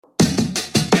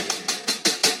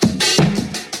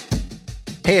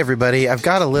Hey everybody, I've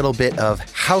got a little bit of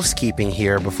housekeeping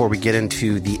here before we get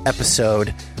into the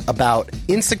episode about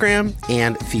Instagram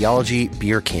and Theology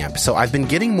Beer Camp. So I've been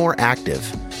getting more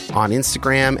active on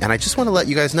Instagram, and I just want to let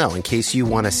you guys know, in case you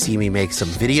want to see me make some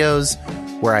videos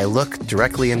where I look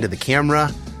directly into the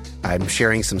camera. I'm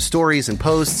sharing some stories and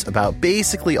posts about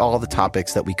basically all the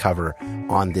topics that we cover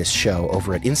on this show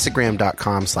over at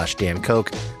Instagram.com/Dan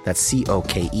Koch. That's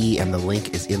C-O-K-E, and the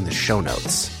link is in the show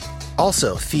notes.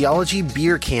 Also, Theology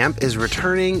Beer Camp is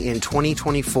returning in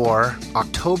 2024,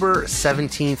 October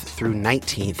 17th through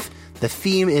 19th. The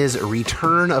theme is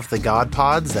Return of the God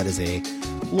Pods. That is a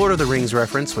Lord of the Rings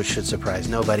reference, which should surprise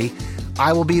nobody.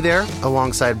 I will be there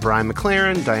alongside Brian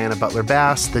McLaren, Diana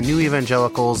Butler-Bass, the New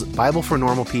Evangelicals, Bible for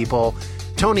Normal People,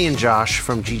 Tony and Josh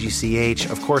from GGCH,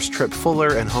 of course, Trip Fuller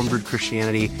and Homebrewed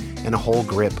Christianity, and a whole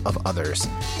grip of others.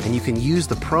 And you can use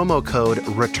the promo code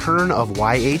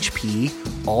RETURNOFYHP,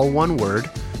 all one word,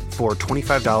 for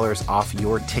 $25 off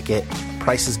your ticket.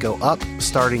 Prices go up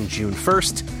starting June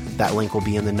 1st. That link will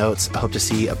be in the notes. I hope to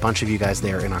see a bunch of you guys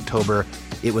there in October.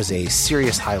 It was a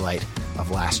serious highlight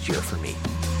of last year for me.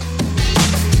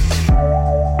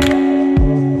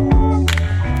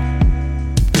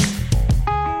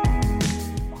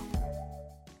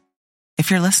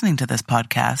 If you're listening to this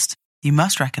podcast, you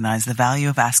must recognize the value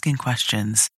of asking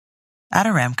questions. At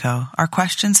Aramco, our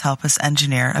questions help us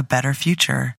engineer a better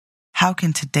future. How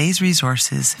can today's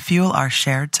resources fuel our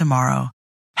shared tomorrow?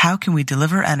 How can we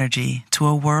deliver energy to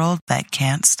a world that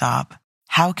can't stop?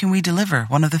 How can we deliver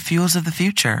one of the fuels of the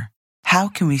future? How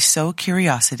can we sow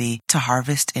curiosity to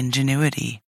harvest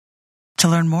ingenuity? To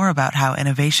learn more about how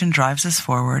innovation drives us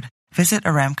forward, visit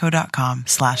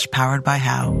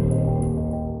aramco.com/poweredbyhow.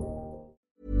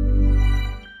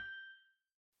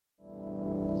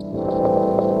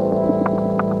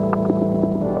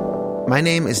 My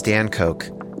name is Dan Koch.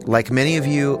 Like many of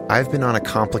you, I've been on a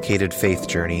complicated faith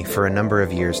journey for a number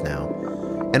of years now.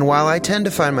 And while I tend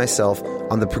to find myself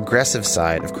on the progressive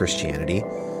side of Christianity,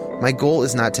 my goal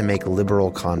is not to make liberal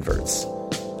converts.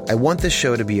 I want this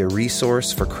show to be a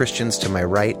resource for Christians to my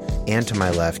right and to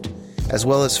my left, as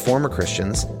well as former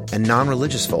Christians and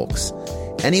non-religious folks.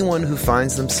 Anyone who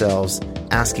finds themselves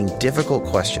asking difficult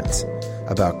questions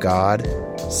about God,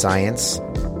 science,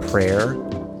 prayer,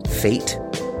 fate,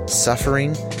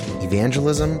 suffering,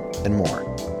 evangelism, and more.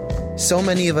 So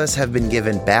many of us have been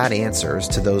given bad answers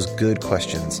to those good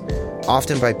questions,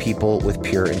 often by people with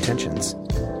pure intentions.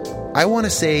 I want to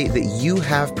say that you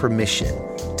have permission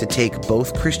to take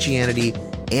both Christianity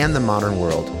and the modern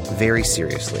world very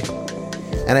seriously.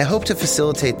 And I hope to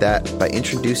facilitate that by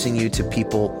introducing you to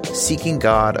people seeking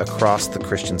God across the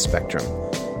Christian spectrum,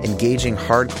 engaging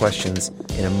hard questions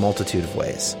in a multitude of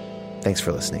ways. Thanks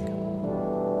for listening.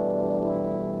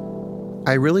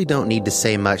 I really don't need to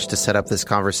say much to set up this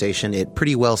conversation. It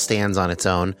pretty well stands on its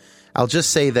own. I'll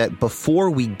just say that before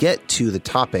we get to the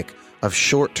topic of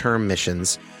short-term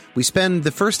missions, we spend the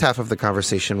first half of the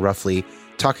conversation roughly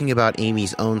talking about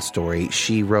Amy's own story.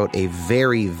 She wrote a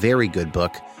very, very good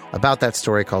book about that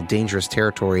story called Dangerous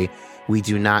Territory. We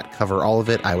do not cover all of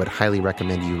it. I would highly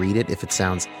recommend you read it if it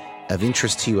sounds of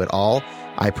interest to you at all.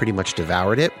 I pretty much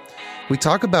devoured it. We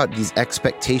talk about these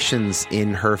expectations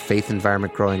in her faith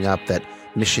environment growing up, that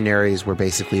missionaries were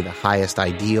basically the highest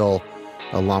ideal,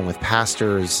 along with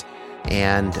pastors,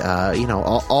 and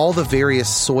all the various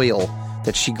soil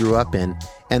that she grew up in,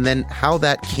 and then how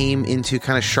that came into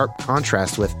kind of sharp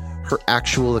contrast with her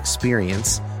actual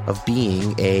experience of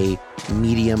being a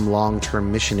medium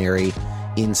long-term missionary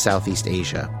in Southeast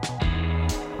Asia.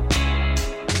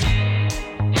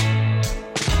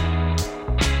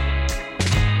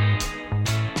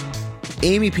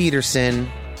 Amy Peterson,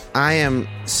 I am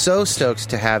so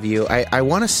stoked to have you. I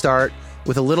want to start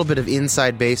with a little bit of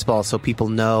inside baseball so people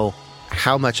know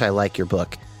how much I like your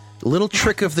book. A little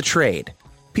trick of the trade.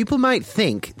 People might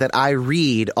think that I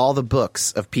read all the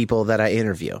books of people that I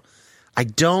interview. I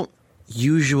don't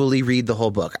usually read the whole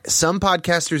book. Some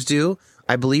podcasters do.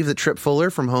 I believe that Trip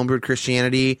Fuller from Homebrewed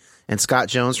Christianity and Scott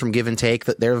Jones from Give and Take,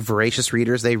 that they're voracious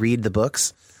readers. They read the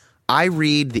books. I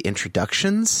read the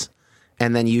introductions,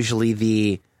 and then usually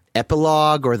the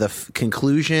epilogue or the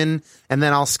conclusion, and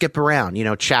then I'll skip around,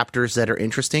 chapters that are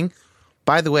interesting.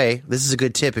 By the way, this is a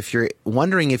good tip. If you're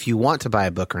wondering if you want to buy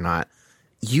a book or not,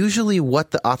 usually what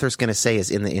the author's going to say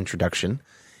is in the introduction,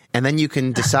 and then you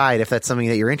can decide if that's something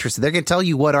that you're interested in. They're going to tell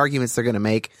you what arguments they're going to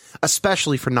make,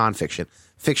 especially for nonfiction.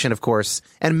 Fiction, of course,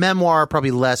 and memoir probably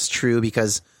less true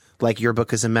because, like, your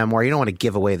book is a memoir. You don't want to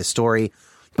give away the story.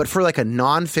 But for, like, a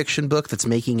nonfiction book that's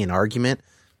making an argument,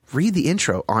 read the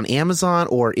intro on Amazon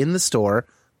or in the store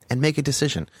and make a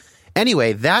decision.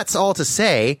 Anyway, that's all to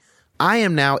say, I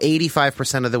am now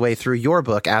 85% of the way through your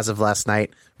book as of last night,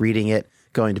 reading it,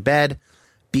 going to bed,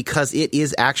 because it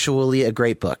is actually a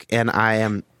great book. And I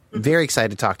am very excited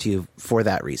to talk to you for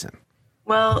that reason.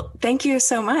 Well, thank you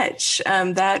so much.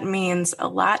 That means a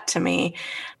lot to me.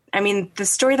 I mean, the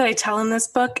story that I tell in this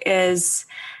book is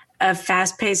a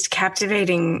fast-paced,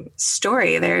 captivating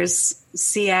story. There's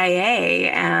CIA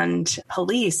and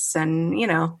police and,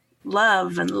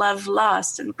 love and love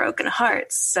lost and broken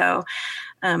hearts. So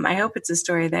I hope it's a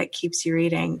story that keeps you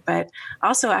reading. But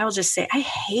also, I will just say, I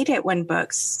hate it when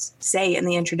books say in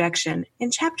the introduction, in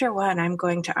chapter 1, I'm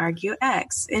going to argue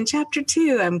X. In chapter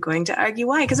 2, I'm going to argue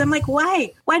Y. Because I'm like,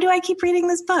 why? Why do I keep reading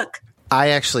this book?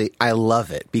 I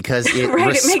love it because it right,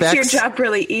 respects, it makes your job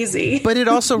really easy. But it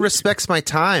also respects my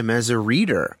time as a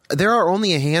reader. There are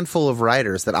only a handful of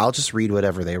writers that I'll just read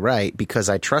whatever they write because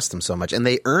I trust them so much. And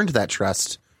they earned that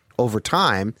trust over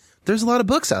time. There's a lot of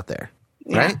books out there,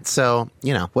 right? Yeah. So,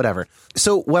 whatever.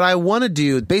 So what I want to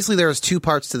do, basically there's 2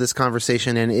 parts to this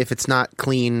conversation. And if it's not a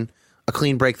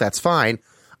clean break, that's fine.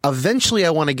 Eventually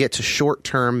I want to get to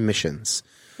short-term missions.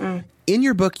 In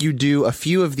your book, you do a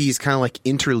few of these kind of like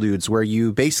interludes where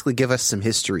you basically give us some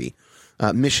history,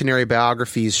 missionary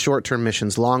biographies, short-term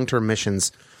missions, long-term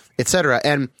missions, etc.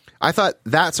 And I thought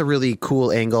that's a really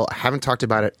cool angle. I haven't talked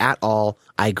about it at all.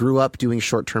 I grew up doing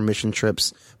short-term mission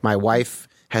trips. My wife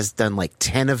has done like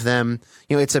 10 of them.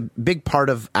 It's a big part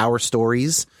of our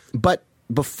stories. But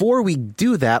before we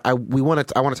do that, I want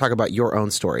to talk about your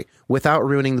own story without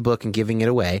ruining the book and giving it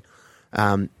away.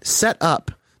 Set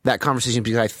up that conversation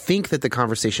because I think that the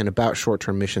conversation about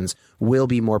short-term missions will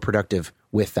be more productive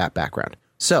with that background.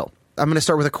 So I'm going to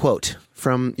start with a quote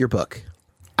from your book.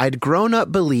 I'd grown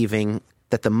up believing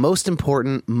that the most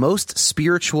important, most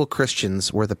spiritual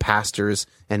Christians were the pastors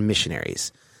and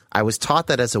missionaries. I was taught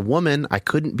that as a woman, I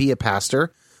couldn't be a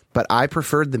pastor, but I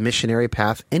preferred the missionary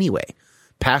path anyway.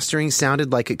 Pastoring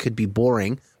sounded like it could be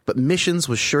boring, but missions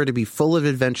was sure to be full of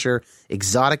adventure,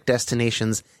 exotic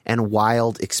destinations, and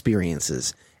wild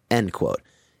experiences. End quote.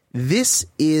 This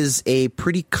is a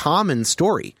pretty common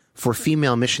story for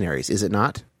female missionaries, is it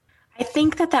not? I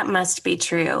think that must be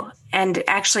true, and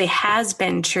actually has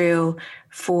been true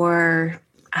for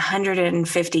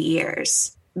 150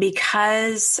 years,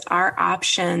 because our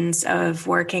options of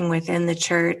working within the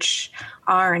church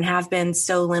are and have been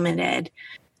so limited.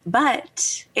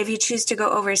 But if you choose to go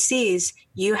overseas,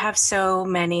 you have so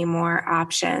many more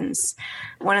options.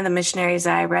 One of the missionaries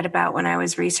I read about when I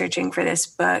was researching for this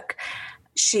book,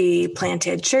 she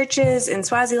planted churches in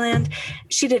Swaziland.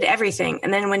 She did everything.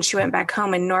 And then when she went back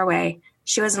home in Norway,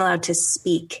 she wasn't allowed to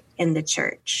speak in the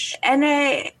church. And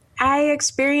I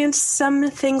experienced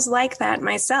some things like that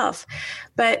myself.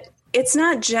 But it's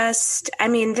not just,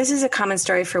 this is a common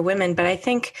story for women, but I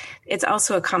think it's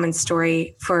also a common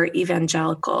story for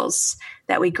evangelicals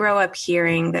that we grow up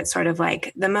hearing that sort of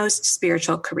like the most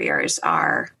spiritual careers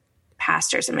are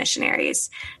pastors and missionaries.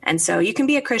 And so you can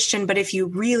be a Christian, but if you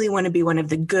really want to be one of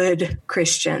the good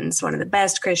Christians, one of the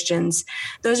best Christians,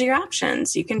 those are your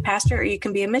options. You can pastor or you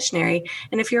can be a missionary.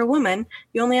 And if you're a woman,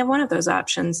 you only have one of those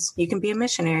options. You can be a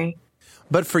missionary.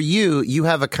 But for you, you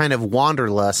have a kind of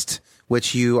wanderlust,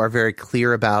 which you are very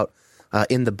clear about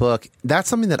in the book. That's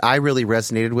something that I really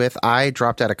resonated with. I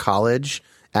dropped out of college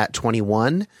at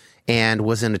 21 and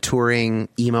was in a touring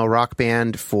emo rock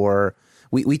band for...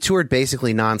 We toured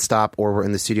basically nonstop or were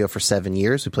in the studio for 7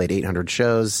 years. We played 800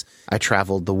 shows. I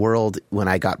traveled the world. When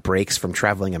I got breaks from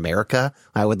traveling America,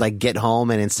 I would get home,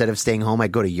 and instead of staying home,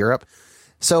 I'd go to Europe.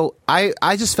 So I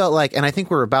just felt like, and I think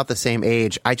we're about the same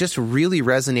age, I just really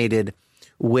resonated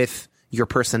with your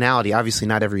personality. Obviously,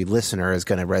 not every listener is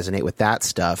going to resonate with that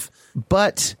stuff.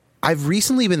 But I've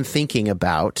recently been thinking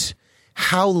about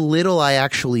how little I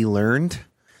actually learned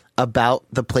about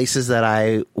the places that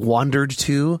I wandered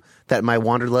to, that my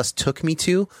wanderlust took me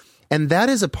to. And that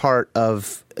is a part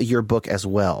of your book as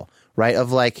well, right?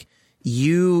 Of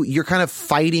you're kind of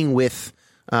fighting with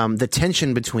the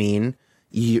tension between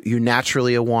you're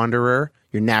naturally a wanderer,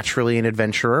 you're naturally an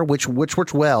adventurer, which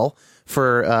works well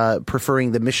for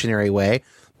preferring the missionary way.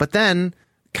 But then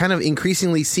kind of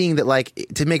increasingly seeing that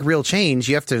to make real change,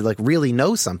 you have to really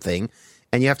know something.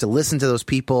 And you have to listen to those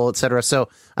people, et cetera. So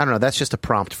I don't know. That's just a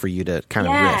prompt for you to kind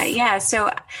of riff. Yeah. So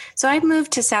I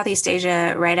moved to Southeast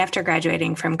Asia right after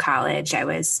graduating from college. I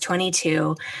was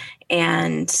 22,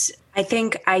 and I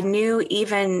think I knew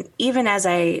even as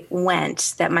I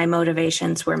went that my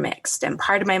motivations were mixed. And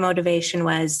part of my motivation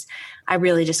was I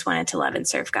really just wanted to love and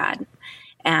serve God.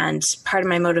 And part of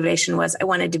my motivation was I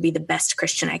wanted to be the best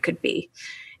Christian I could be.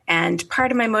 And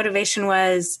part of my motivation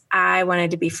was I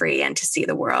wanted to be free and to see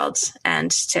the world and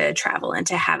to travel and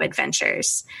to have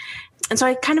adventures. And so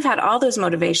I kind of had all those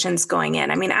motivations going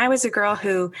in. I mean, I was a girl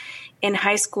who in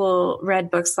high school read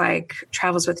books like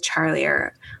Travels with Charlie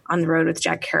or On the Road with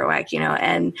Jack Kerouac,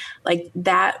 and like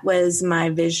that was my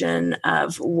vision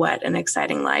of what an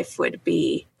exciting life would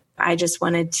be. I just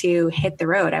wanted to hit the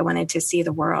road. I wanted to see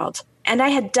the world. And I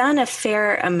had done a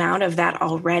fair amount of that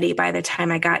already by the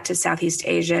time I got to Southeast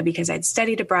Asia because I'd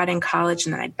studied abroad in college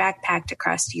and then I'd backpacked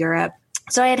across Europe.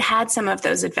 So I had had some of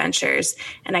those adventures,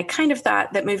 and I kind of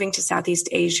thought that moving to Southeast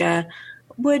Asia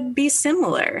would be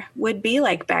similar, would be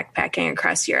like backpacking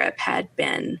across Europe had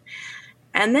been.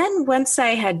 And then once I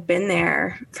had been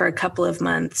there for a couple of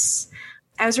months,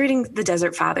 I was reading The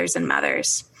Desert Fathers and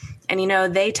Mothers. And,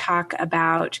 they talk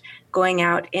about going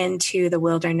out into the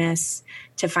wilderness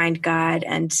to find God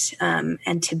and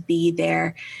to be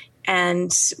there.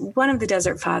 And one of the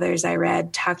Desert Fathers I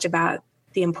read talked about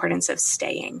the importance of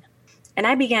staying. And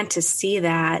I began to see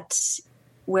that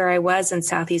where I was in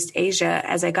Southeast Asia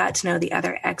as I got to know the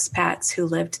other expats who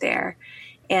lived there.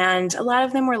 And a lot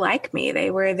of them were like me.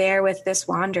 They were there with this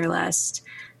wanderlust.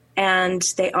 And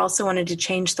they also wanted to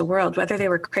change the world, whether they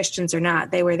were Christians or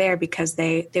not. They were there because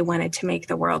they wanted to make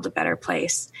the world a better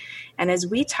place. And as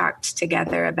we talked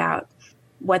together about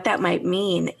what that might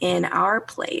mean in our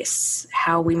place,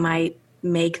 how we might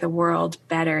make the world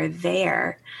better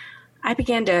there, I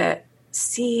began to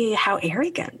see how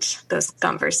arrogant those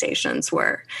conversations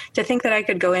were. To think that I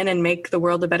could go in and make the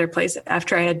world a better place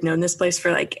after I had known this place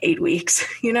for like 8 weeks,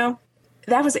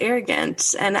 that was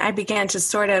arrogant. And I began to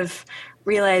sort of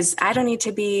realize I don't need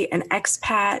to be an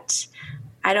expat.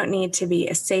 I don't need to be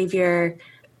a savior.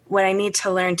 What I need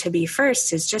to learn to be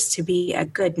first is just to be a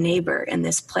good neighbor in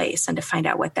this place and to find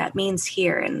out what that means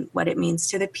here and what it means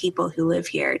to the people who live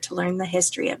here, to learn the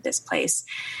history of this place.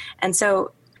 And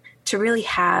so to really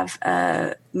have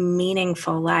a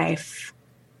meaningful life,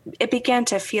 it began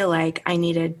to feel like I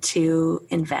needed to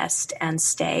invest and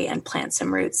stay and plant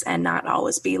some roots and not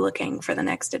always be looking for the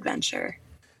next adventure.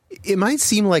 It might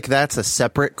seem like that's a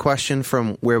separate question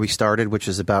from where we started, which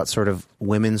is about sort of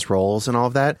women's roles and all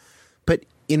of that. But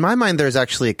in my mind, there's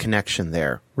actually a connection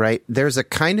there, right? There's a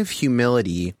kind of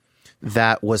humility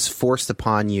that was forced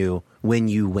upon you when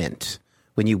you went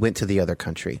to the other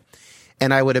country.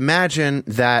 And I would imagine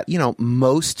that,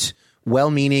 most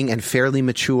well-meaning and fairly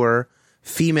mature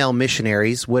female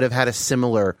missionaries would have had a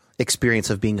similar experience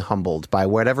of being humbled by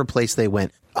whatever place they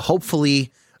went.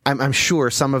 Hopefully, I'm sure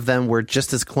some of them were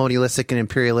just as colonialistic and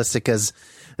imperialistic as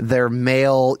their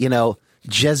male,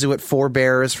 Jesuit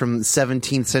forebears from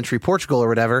 17th century Portugal or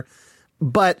whatever.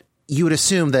 But you would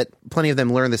assume that plenty of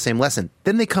them learned the same lesson.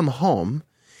 Then they come home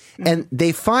and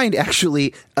they find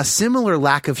actually a similar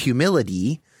lack of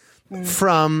humility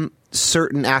from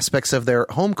certain aspects of their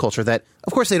home culture that,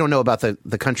 of course, they don't know about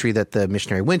the country that the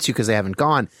missionary went to because they haven't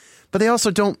gone. But they also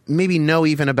don't maybe know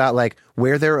even about like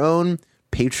where their own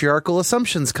patriarchal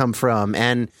assumptions come from.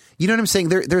 And you know what I'm saying?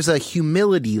 There's a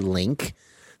humility link.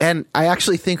 And I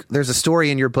actually think there's a story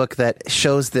in your book that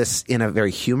shows this in a very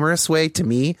humorous way to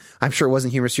me. I'm sure it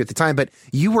wasn't humorous to you at the time, but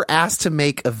you were asked to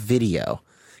make a video.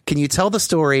 Can you tell the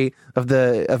story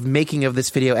of making of this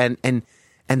video and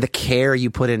the care you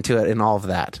put into it and all of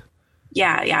that?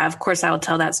 Yeah, of course I will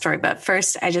tell that story. But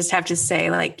first, I just have to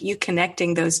say, like, you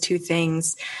connecting those two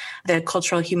things, the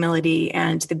cultural humility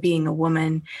and the being a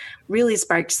woman, really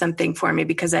sparked something for me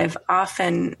because I've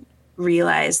often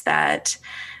realized that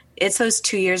it's those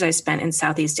 2 years I spent in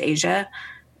Southeast Asia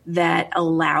that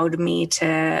allowed me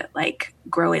to like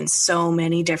grow in so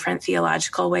many different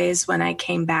theological ways when I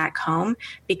came back home,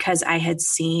 because I had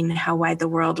seen how wide the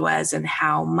world was and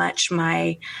how much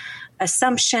my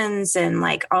assumptions and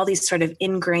like all these sort of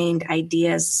ingrained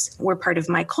ideas were part of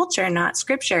my culture, not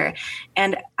scripture.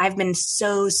 And I've been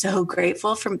so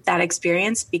grateful for that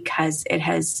experience because it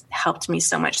has helped me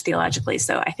so much theologically.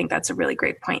 So I think that's a really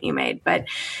great point you made. But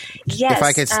yes. If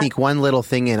I could sneak one little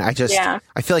thing in, I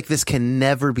feel like this can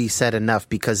never be said enough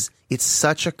because it's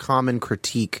such a common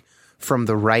critique from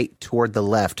the right toward the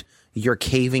left. You're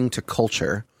caving to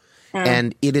culture.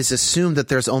 And it is assumed that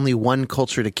there's only one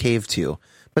culture to cave to.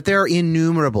 But there are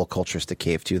innumerable cultures to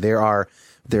cave to.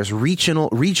 There's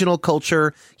regional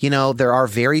culture. There are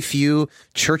very few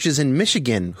churches in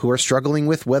Michigan who are struggling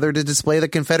with whether to display the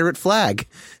Confederate flag,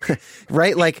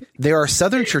 right? Like there are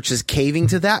Southern churches caving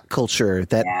to that culture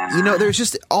there's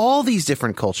just all these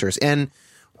different cultures. And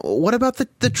what about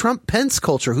the Trump-Pence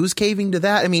culture? Who's caving to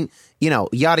that? I mean,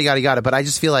 yada, yada, yada. But I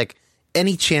just feel like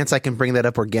any chance I can bring that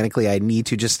up organically, I need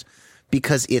to, just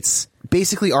because it's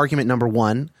basically argument number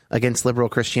one against liberal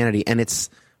Christianity. And it's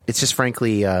It's just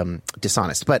frankly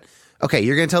dishonest. But okay,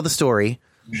 you're going to tell the story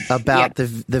about the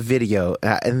video.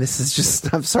 And this is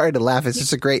just, I'm sorry to laugh. It's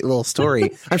just a great little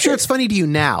story. I'm sure it's funny to you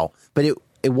now, but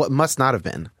it must not have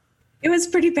been. It was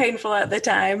pretty painful at the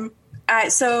time.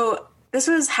 So this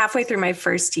was halfway through my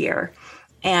first year,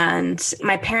 and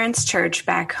my parents' church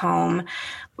back home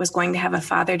was going to have a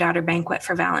father-daughter banquet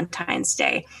for Valentine's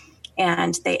Day.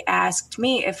 And they asked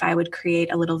me if I would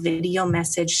create a little video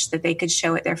message that they could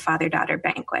show at their father-daughter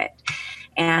banquet.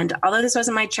 And although this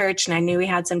wasn't my church and I knew we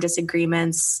had some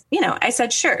disagreements, I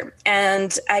said, sure.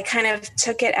 And I kind of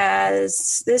took it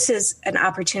as this is an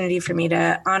opportunity for me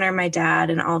to honor my dad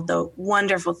and all the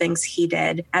wonderful things he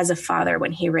did as a father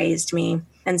when he raised me.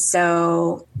 And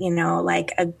so,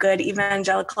 like a good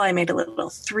evangelical, I made a little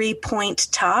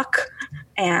 3-point talk,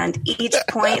 and each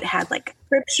point had like a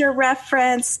scripture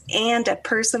reference and a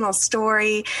personal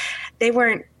story. They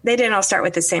didn't all start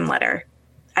with the same letter,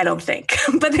 I don't think,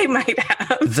 but they might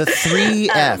have. The 3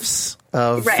 F's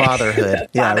of fatherhood.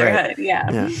 Fatherhood,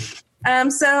 yeah.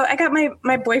 So I got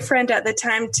my boyfriend at the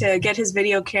time to get his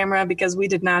video camera because we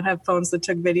did not have phones that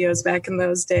took videos back in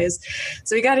those days.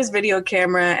 So he got his video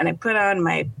camera, and I put on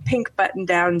my pink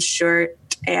button-down shirt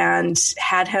and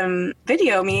had him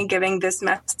video me giving this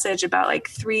message about like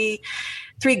three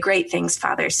great things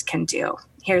fathers can do.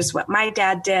 Here's what my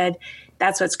dad did.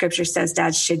 That's what scripture says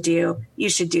dads should do. You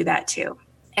should do that too.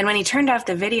 And when he turned off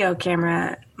the video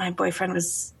camera, my boyfriend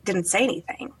didn't say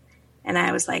anything. And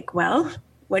I was like, well,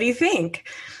 what do you think?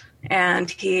 And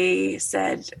he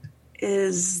said,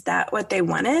 is that what they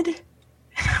wanted?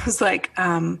 I was like,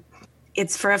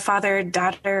 it's for a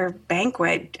father-daughter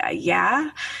banquet. Yeah.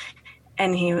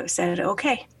 And he said,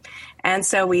 okay. And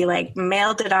so we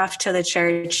mailed it off to the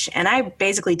church. And I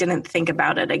basically didn't think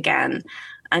about it again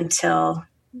until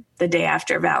the day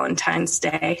after Valentine's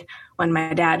Day, when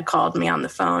my dad called me on the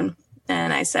phone.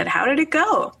 And I said, how did it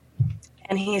go?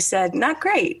 And he said, not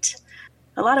great.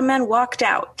 A lot of men walked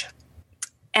out.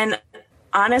 And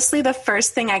honestly, the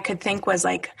first thing I could think was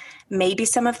maybe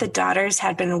some of the daughters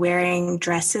had been wearing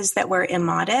dresses that were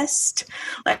immodest.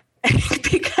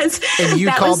 Because and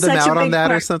you called them out on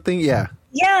that or something? Yeah.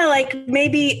 Yeah,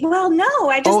 maybe. Well, no.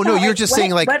 I just. Oh, no, you're just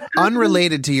saying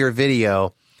unrelated to your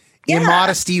video. Yeah,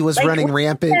 immodesty was running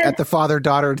rampant at the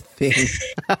father-daughter thing.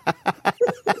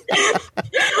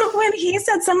 When he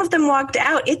said some of them walked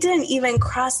out, it didn't even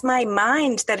cross my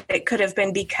mind that it could have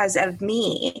been because of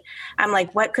me. I'm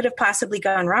like, what could have possibly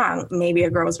gone wrong? Maybe a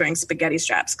girl was wearing spaghetti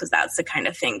straps because that's the kind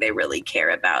of thing they really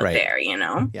care about there,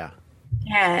 Yeah.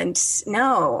 And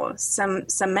no, some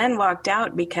men walked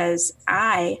out because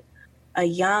I, a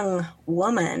young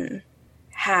woman,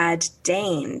 had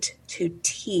deigned to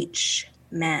teach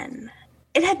men.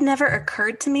 It had never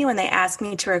occurred to me when they asked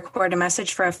me to record a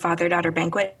message for a father-daughter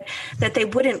banquet that they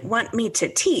wouldn't want me to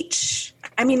teach.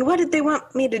 I mean, what did they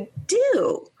want me to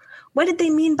do? What did they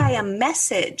mean by a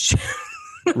message?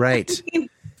 Right.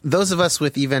 Those of us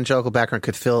with evangelical background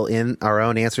could fill in our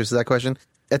own answers to that question.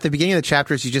 At the beginning of the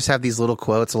chapters, you just have these little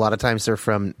quotes. A lot of times they're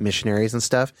from missionaries and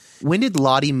stuff. When did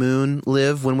Lottie Moon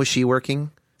live? When was she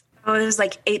working? Oh, it was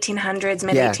 1800s,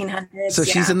 mid-1800s. So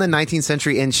she's in the 19th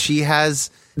century, and she has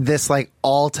this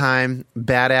all-time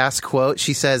badass quote.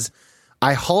 She says,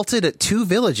 I halted at 2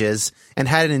 villages and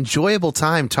had an enjoyable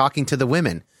time talking to the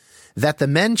women. That the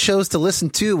men chose to listen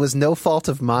to was no fault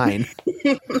of mine.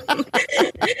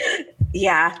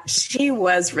 Yeah, she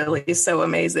was really so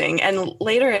amazing. And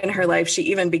later in her life, she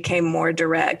even became more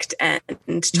direct and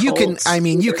you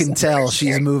can tell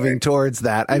she's moving towards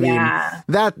that. I mean,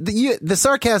 the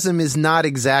sarcasm is not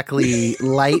exactly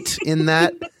light in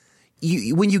that.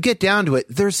 When you get down to it,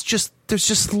 there's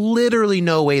just literally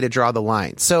no way to draw the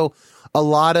line. So a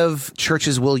lot of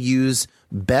churches will use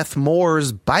Beth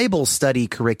Moore's Bible study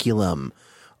curriculum,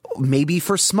 maybe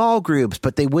for small groups,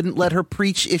 but they wouldn't let her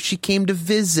preach if she came to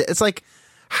visit. It's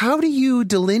how do you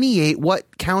delineate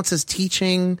what counts as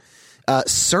teaching?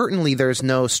 Certainly there's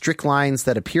no strict lines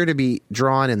that appear to be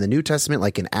drawn in the New Testament,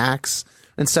 like in Acts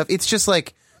and stuff. It's just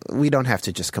we don't have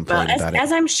to just complain about it.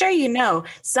 As I'm sure you know,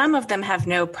 some of them have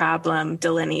no problem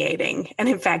delineating, and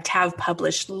in fact have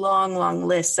published long, long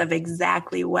lists of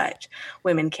exactly what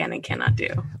women can and cannot do.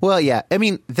 Well, yeah. I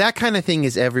mean, that kind of thing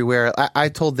is everywhere. I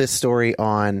told this story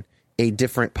on a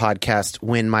different podcast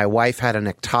when my wife had an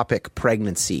ectopic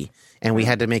pregnancy, and we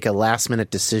had to make a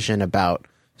last-minute decision about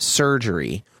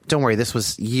surgery. Don't worry, this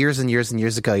was years and years and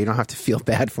years ago. You don't have to feel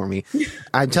bad for me.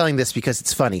 I'm telling this because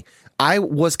it's funny. I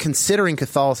was considering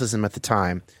Catholicism at the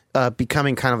time,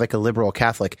 becoming kind of like a liberal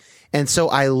Catholic. And so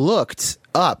I looked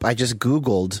up, I just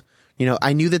Googled,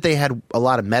 I knew that they had a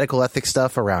lot of medical ethics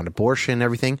stuff around abortion and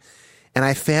everything. and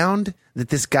I found that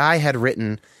this guy had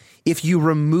written, if you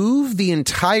remove the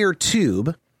entire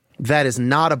tube, that is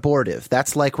not abortive.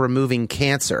 That's like removing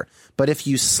cancer. But if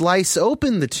you slice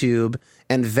open the tube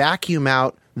and vacuum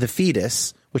out the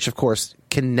fetus, which of course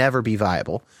can never be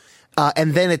viable,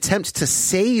 and then attempt to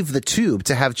save the tube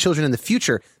to have children in the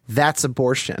future, that's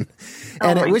abortion.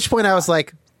 And at which point I was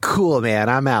like, cool, man,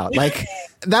 I'm out. Like,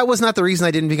 that was not the reason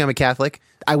I didn't become a Catholic.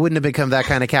 I wouldn't have become that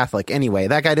kind of Catholic anyway.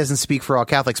 That guy doesn't speak for all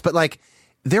Catholics. But like,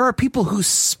 there are people who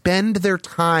spend their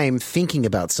time thinking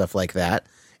about stuff like that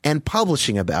and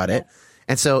publishing about it.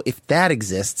 And so if that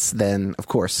exists, then of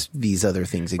course these other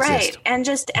things exist. Right. And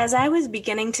just as I was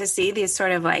beginning to see these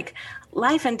sort of like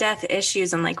life and death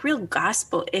issues and like real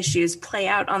gospel issues play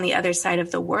out on the other side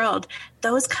of the world,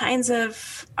 those kinds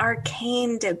of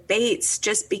arcane debates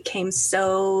just became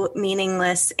so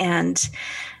meaningless. And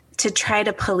to try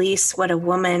to police what a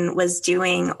woman was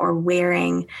doing or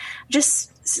wearing,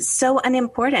 just so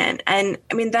unimportant. And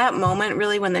I mean, that moment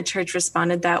really when the church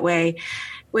responded that way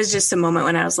was just a moment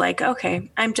when I was like, okay,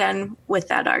 I'm done with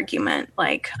that argument.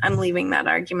 Like, I'm leaving that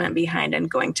argument behind and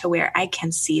going to where I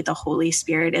can see the Holy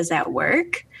Spirit is at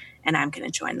work, and I'm going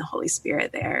to join the Holy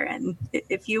Spirit there. And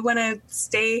if you want to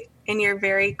stay in your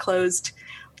very closed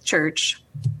church,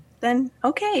 then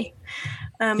okay.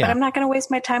 But I'm not going to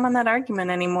waste my time on that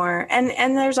argument anymore.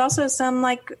 And there's also some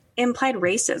like implied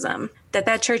racism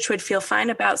that church would feel fine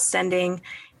about sending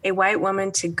a white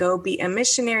woman to go be a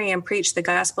missionary and preach the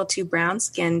gospel to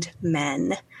brown-skinned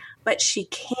men, but she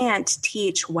can't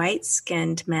teach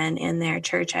white-skinned men in their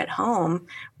church at home,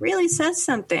 really says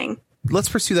something. Let's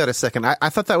pursue that a second. I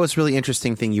thought that was a really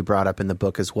interesting thing you brought up in the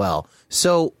book as well.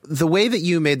 So the way that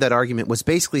you made that argument was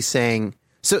basically saying,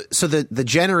 so the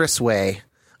generous way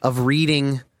of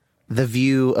reading the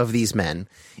view of these men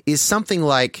is something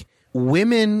like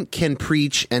women can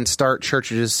preach and start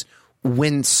churches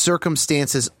when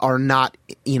circumstances are not,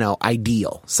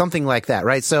 ideal, something like that,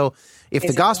 right? So if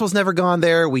the gospel's never gone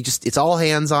there, it's all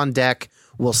hands on deck.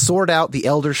 We'll sort out the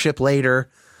eldership later,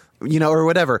 or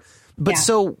whatever. But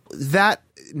so that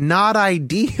not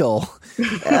ideal,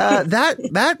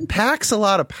 that packs a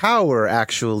lot of power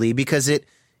actually, because it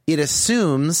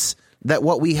assumes that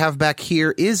what we have back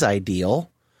here is ideal.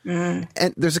 And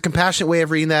there's a compassionate way of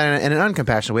reading that and an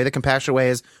uncompassionate way. The compassionate way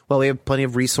is, well, we have plenty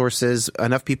of resources.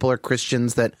 Enough people are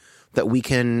Christians that we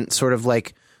can sort of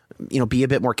like, be a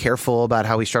bit more careful about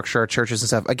how we structure our churches and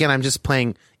stuff. Again, I'm just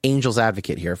playing angel's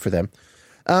advocate here for them.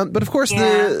 But of course,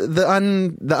 the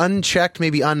unchecked,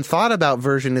 maybe unthought about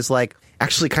version is like,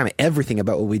 actually kind of everything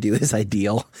about what we do is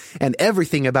ideal and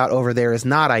everything about over there is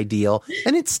not ideal.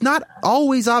 And it's not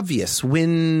always obvious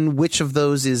which of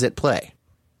those is at play.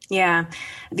 Yeah.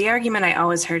 The argument I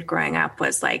always heard growing up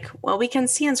was like, well, we can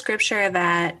see in scripture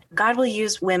that God will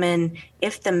use women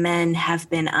if the men have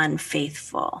been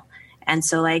unfaithful. And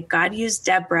so like God used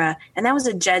Deborah, and that was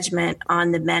a judgment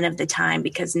on the men of the time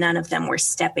because none of them were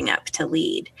stepping up to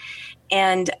lead.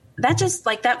 And that just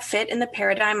like that fit in the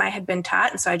paradigm I had been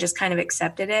taught. And so I just kind of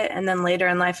accepted it. And then later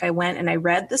in life, I went and I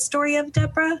read the story of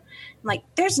Deborah. I'm like,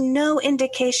 there's no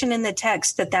indication in the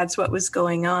text that that's what was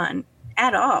going on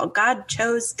at all. God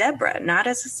chose Deborah, not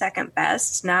as a second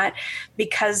best, not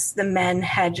because the men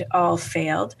had all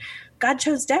failed. God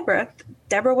chose Deborah.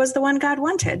 Deborah was the one God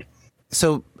wanted.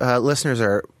 So listeners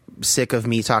are sick of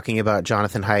me talking about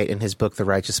Jonathan Haidt in his book, The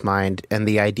Righteous Mind, and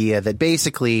the idea that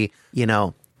basically,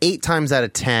 8 times out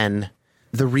of 10,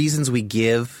 the reasons we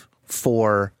give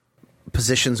for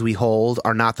positions we hold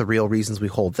are not the real reasons we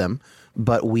hold them,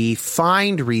 but we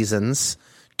find reasons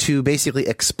to basically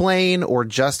explain or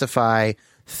justify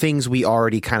things we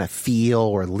already kind of feel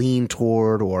or lean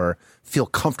toward or feel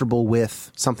comfortable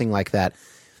with, something like that.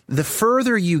 The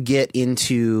further you get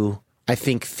into, I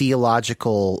think,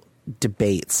 theological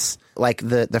debates, like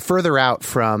the further out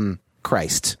from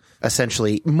Christ,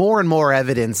 essentially, more and more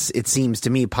evidence, it seems to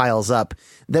me, piles up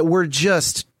that we're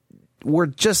just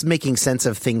making sense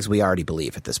of things we already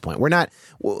believe at this point. We're not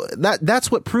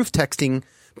that's what proof texting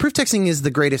is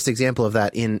the greatest example of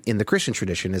that in the Christian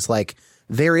tradition, is like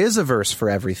there is a verse for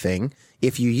everything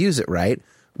if you use it right,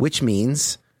 which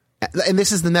means, and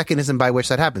this is the mechanism by which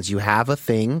that happens. You have a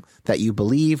thing that you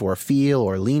believe or feel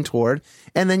or lean toward,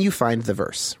 and then you find the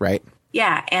verse, right?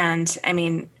 Yeah. And I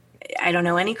mean, I don't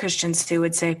know any Christians who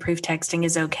would say proof texting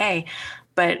is okay.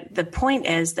 But the point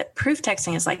is that proof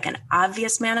texting is like an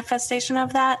obvious manifestation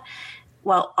of that,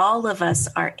 while all of us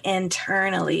are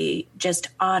internally just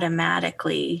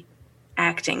automatically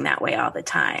acting that way all the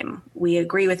time. We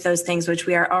agree with those things which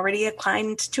we are already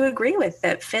inclined to agree with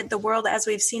that fit the world as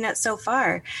we've seen it so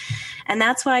far. And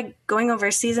that's why going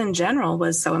overseas in general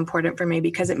was so important for me,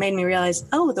 because it made me realize,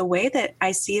 oh, the way that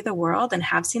I see the world and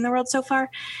have seen the world so far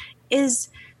is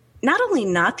not only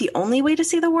not the only way to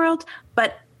see the world,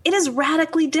 but it is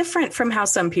radically different from how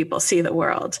some people see the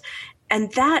world.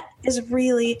 And that is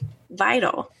really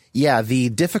vital. Yeah, the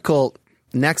difficult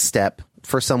next step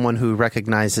for someone who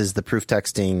recognizes the proof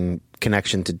texting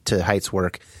connection to Haidt's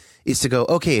work is to go,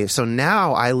 okay, so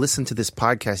now I listen to this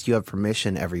podcast, You Have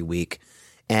Permission, every week.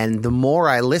 And the more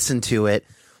I listen to it,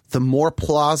 the more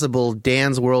plausible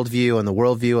Dan's worldview and the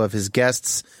worldview of his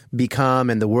guests become,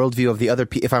 and the worldview of the other,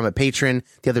 if I'm a patron,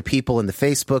 the other people in the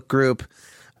Facebook group.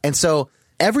 And so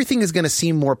everything is going to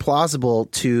seem more plausible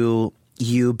to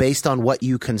you based on what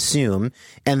you consume.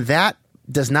 And that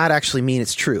does not actually mean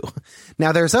it's true.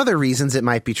 Now, there's other reasons it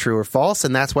might be true or false,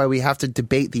 and that's why we have to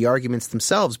debate the arguments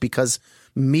themselves, because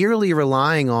merely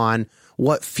relying on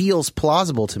what feels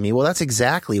plausible to me, well, that's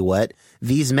exactly what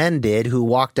these men did who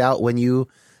walked out when you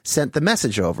sent the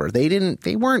message over. They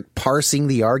weren't parsing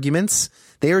the arguments.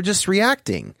 They were just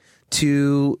reacting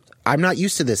to, I'm not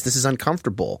used to this. This is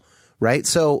uncomfortable, right?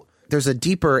 So there's a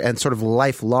deeper and sort of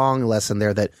lifelong lesson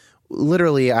there that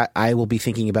literally I will be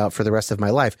thinking about for the rest of my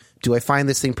life. Do I find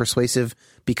this thing persuasive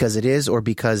because it is, or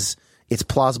because it's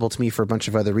plausible to me for a bunch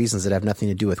of other reasons that have nothing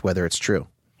to do with whether it's true?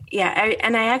 Yeah.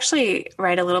 I actually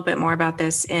write a little bit more about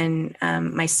this in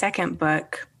my second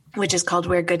book, which is called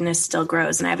Where Goodness Still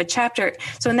Grows. And I have a chapter.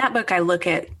 So in that book, I look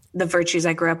at the virtues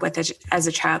I grew up with as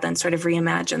a child and sort of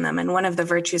reimagine them. And one of the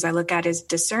virtues I look at is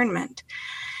discernment.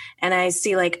 And I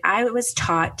see, like, I was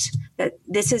taught that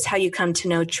this is how you come to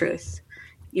know truth.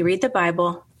 You read the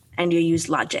Bible and you use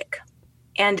logic.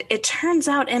 And it turns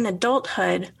out in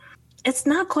adulthood, it's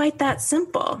not quite that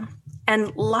simple.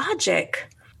 And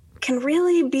logic can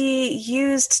really be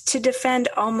used to defend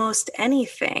almost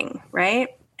anything, right?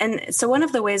 And so one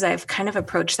of the ways I've kind of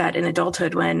approached that in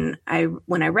adulthood, when I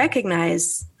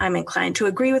recognize I'm inclined to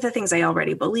agree with the things I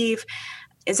already believe,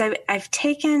 is I've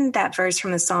taken that verse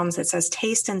from the Psalms that says,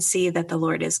 taste and see that the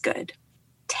Lord is good.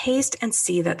 Taste and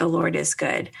see that the Lord is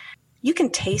good. You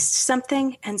can taste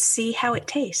something and see how it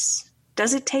tastes.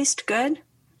 Does it taste good?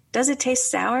 Does it taste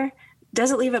sour?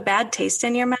 Does it leave a bad taste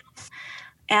in your mouth?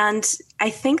 And I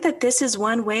think that this is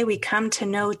one way we come to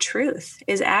know truth,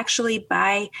 is actually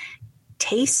by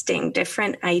tasting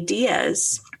different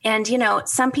ideas. And, you know,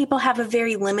 some people have a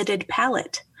very limited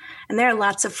palate, and there are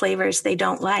lots of flavors they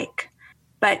don't like.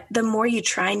 But the more you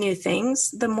try new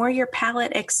things, the more your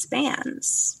palate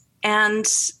expands. And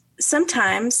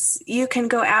sometimes you can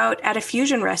go out at a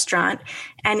fusion restaurant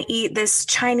and eat this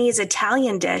Chinese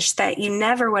Italian dish that you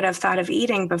never would have thought of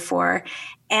eating before.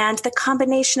 And the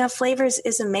combination of flavors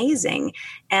is amazing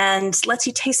and lets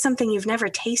you taste something you've never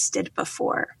tasted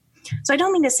before. So I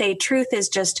don't mean to say truth is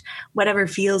just whatever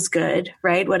feels good,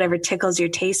 right? Whatever tickles your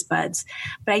taste buds.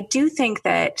 But I do think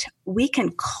that we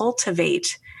can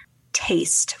cultivate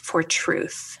taste for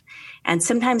truth. And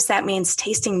sometimes that means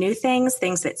tasting new things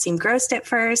that seem gross at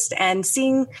first, and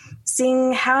seeing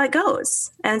how it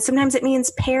goes. And sometimes it means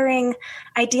pairing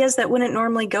ideas that wouldn't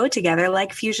normally go together,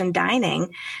 like fusion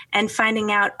dining, and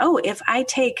finding out, oh, if I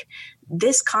take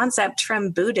this concept from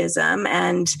Buddhism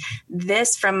and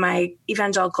this from my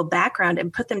evangelical background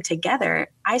and put them together,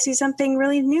 I see something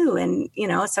really new and, you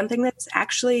know, something that's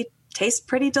actually tastes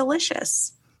pretty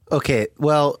delicious. Okay,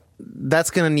 well, that's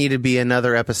going to need to be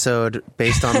another episode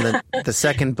based on the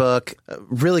second book.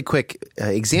 Really quick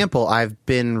example, I've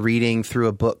been reading through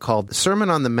a book called Sermon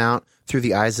on the Mount Through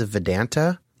the Eyes of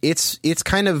Vedanta. It's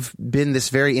kind of been this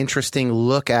very interesting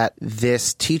look at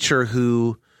this teacher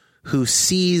who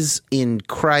sees in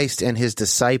Christ and his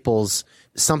disciples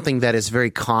something that is very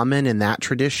common in that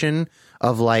tradition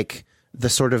of, like, the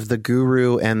sort of the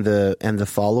guru and the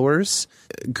followers.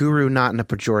 Guru, not in a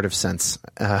pejorative sense,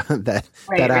 that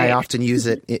I often use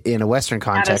it in a Western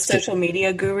context. Not a social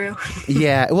media guru.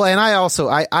 Yeah. Well, and I also,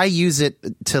 I use it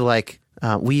to, like,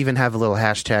 we even have a little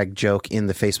hashtag joke in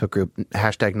the Facebook group,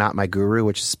 hashtag not my guru,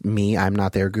 which is me. I'm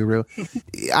not their guru.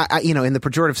 You know, in the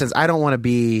pejorative sense, I don't want to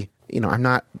be, you know, I'm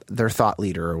not their thought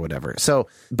leader or whatever. So,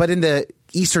 but in the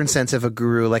Eastern sense of a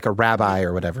guru, like a rabbi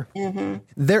or whatever,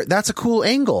 that's a cool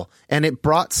angle. And it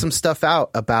brought some stuff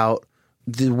out about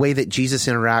the way that Jesus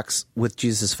interacts with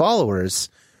Jesus' followers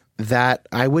that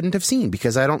I wouldn't have seen,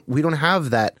 because we don't have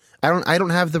that. I don't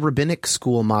have the rabbinic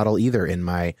school model either in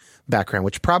my background,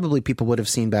 which probably people would have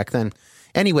seen back then.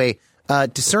 Anyway,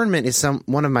 discernment is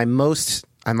one of my most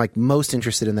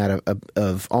interested in that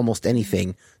of almost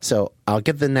anything. So I'll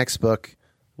get the next book.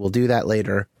 We'll do that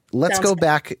later. let's go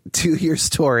back to your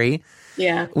story.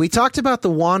 Yeah. We talked about the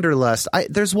wanderlust.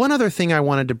 There's one other thing I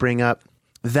wanted to bring up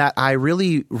that I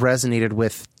really resonated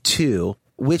with too,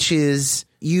 which is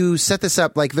you set this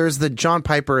up like there's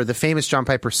the famous John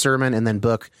Piper sermon and then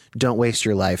book, Don't Waste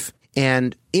Your Life.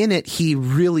 And in it, he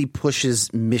really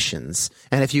pushes missions.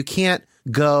 And if you can't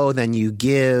go, then you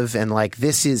give. And like,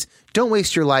 this is don't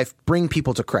waste your life, bring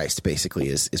people to Christ, basically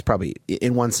is probably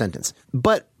in one sentence.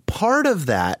 But part of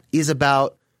that is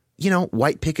about,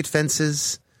 white picket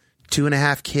fences,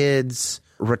 2.5 kids,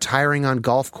 retiring on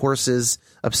golf courses,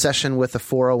 obsession with a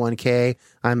 401k.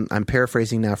 I'm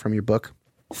paraphrasing now from your book.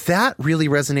 That really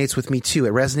resonates with me too.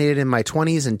 It resonated in my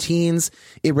 20s and teens.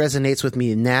 It resonates with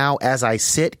me now as I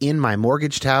sit in my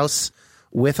mortgaged house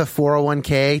with a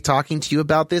 401k talking to you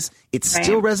about this. It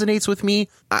still resonates with me.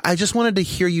 I just wanted to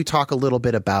hear you talk a little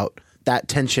bit about that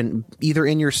tension, either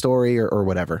in your story or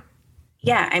whatever.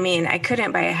 Yeah, I mean, I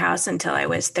couldn't buy a house until I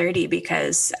was 30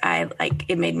 because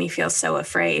it made me feel so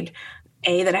afraid.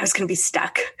 A, that I was going to be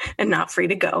stuck and not free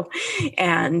to go.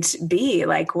 And B,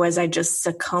 was I just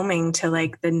succumbing to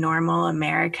the normal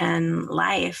American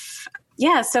life?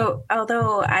 Yeah. So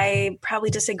although I probably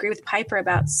disagree with Piper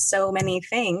about so many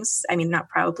things, I mean, not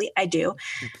probably, I do.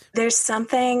 There's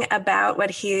something about what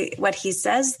he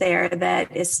says there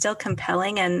that is still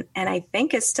compelling and I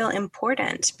think is still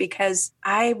important, because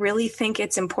I really think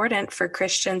it's important for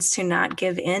Christians to not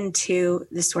give in to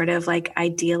the sort of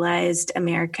idealized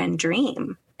American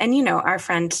dream. And, our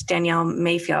friend Danielle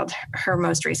Mayfield, her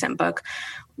most recent book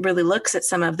really looks at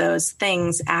some of those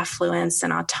things, affluence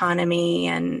and autonomy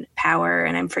and power,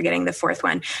 and I'm forgetting the fourth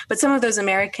one, but some of those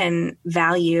American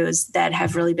values that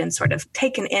have really been sort of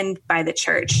taken in by the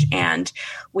church. And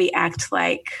we act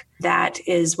like that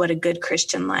is what a good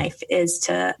Christian life is,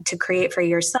 to create for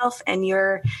yourself and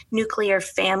your nuclear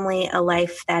family a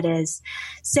life that is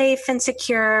safe and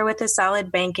secure with a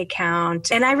solid bank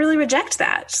account. And I really reject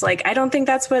that. I don't think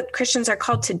that's what Christians are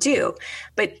called to do.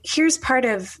 But here's part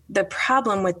of the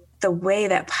problem with the way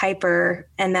that Piper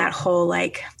and that whole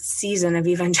season of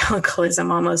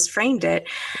evangelicalism almost framed it,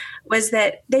 was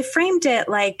that they framed it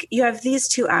like you have these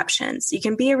two options. You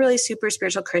can be a really super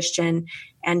spiritual Christian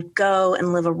and go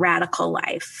and live a radical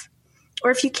life. Or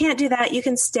if you can't do that, you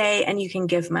can stay and you can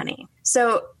give money.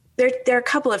 So there are a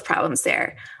couple of problems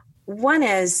there. One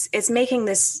is it's making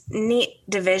this neat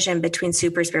division between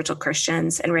super spiritual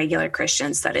Christians and regular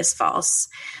Christians that is false.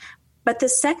 But the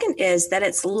second is that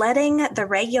it's letting the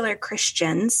regular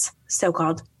Christians,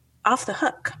 so-called, off the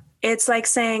hook. It's like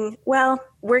saying, well,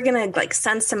 we're going to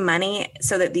send some money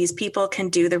so that these people can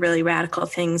do the really radical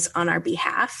things on our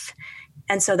behalf,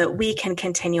 and so that we can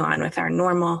continue on with our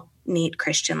normal, neat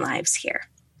Christian lives here.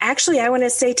 Actually, I want to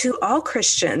say to all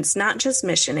Christians, not just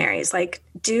missionaries,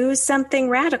 do something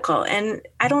radical. And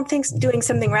I don't think doing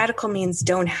something radical means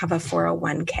don't have a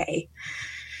 401k.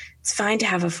 It's fine to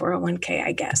have a 401k,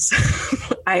 I guess.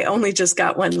 I only just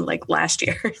got one last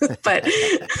year, but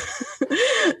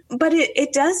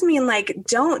it does mean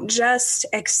don't just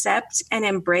accept and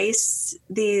embrace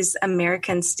these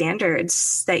American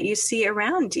standards that you see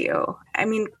around you. I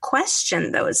mean,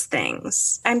 question those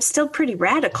things. I'm still pretty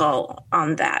radical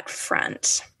on that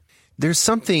front. There's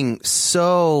something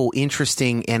so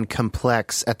interesting and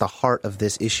complex at the heart of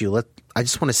this issue. I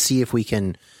just want to see if we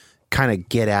can kind of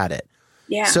get at it.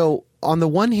 Yeah. So on the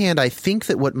one hand, I think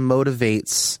that what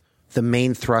motivates the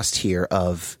main thrust here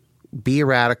of be a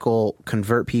radical,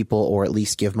 convert people, or at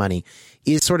least give money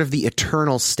is sort of the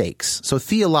eternal stakes. So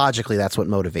theologically, that's what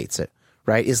motivates it,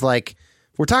 right? Is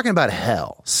we're talking about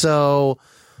hell. So,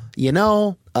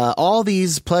 all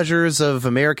these pleasures of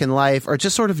American life are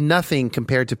just sort of nothing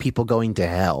compared to people going to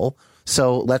hell.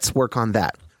 So let's work on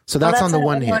that. So that's on the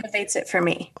one hand. That motivates it for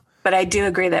me. But I do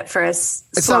agree that for us,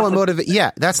 it's not what motivates. Yeah,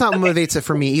 that's not what motivates it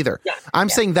for me either. Yeah, I'm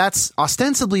saying that's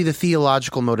ostensibly the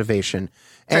theological motivation,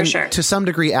 and to some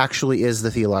degree, actually is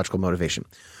the theological motivation.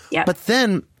 Yeah. But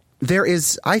then there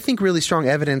is, I think, really strong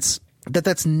evidence that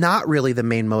that's not really the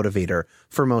main motivator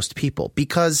for most people,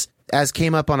 because as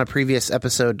came up on a previous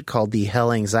episode called the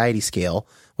Hell Anxiety Scale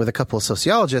with a couple of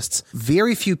sociologists,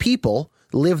 very few people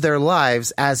live their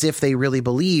lives as if they really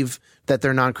believe that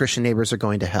their non-Christian neighbors are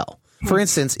going to hell. For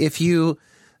instance, if you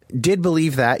did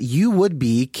believe that, you would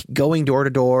be going door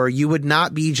to door. You would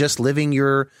not be just living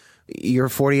your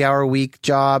 40-hour-a-week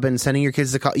job and sending your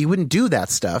kids to college. You wouldn't do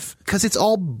that stuff because it's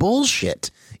all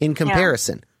bullshit in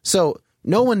comparison. Yeah. So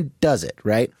no one does it,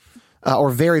 right?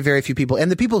 Or very, very few people.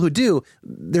 And the people who do,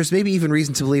 there's maybe even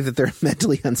reason to believe that they're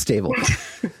mentally unstable.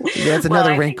 That's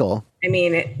another wrinkle.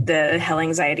 The hell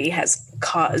anxiety has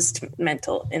caused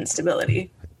mental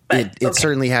instability. But it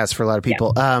certainly has for a lot of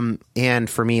people. Yeah. And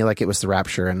for me, like, it was the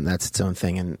rapture, and that's its own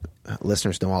thing, and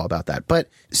listeners know all about that. But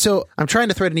so I'm trying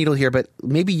to thread a needle here, but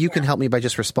maybe you can help me by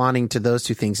just responding to those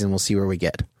two things, and we'll see where we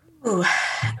get. Ooh,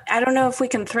 I don't know if we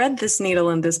can thread this needle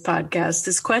in this podcast.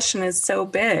 This question is so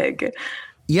big.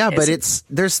 Yeah, but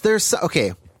there's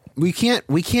okay. We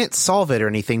can't solve it or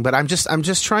anything, but I'm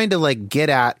just trying to like get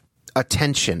at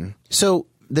attention. So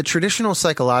the traditional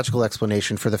psychological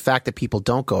explanation for the fact that people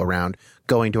don't go around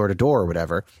going door to door or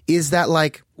whatever is that,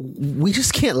 like, we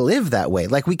just can't live that way.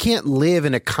 Like, we can't live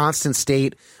in a constant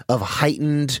state of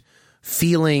heightened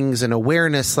feelings and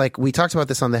awareness. Like, we talked about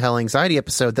this on the Hell Anxiety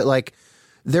episode, that, like,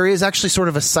 there is actually sort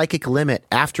of a psychic limit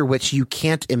after which you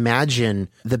can't imagine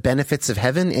the benefits of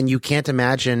heaven and you can't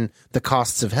imagine the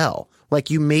costs of hell. Like,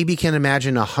 you maybe can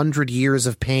imagine 100 years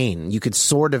of pain. You could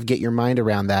sort of get your mind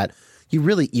around that. You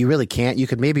really can't. You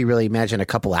could maybe really imagine a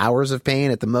couple hours of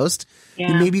pain at the most. Yeah.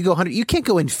 You maybe go 100. You can't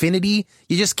go infinity.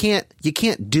 You just can't. You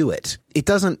can't do it. It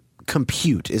doesn't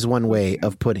compute is one way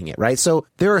of putting it, right? So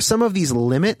there are some of these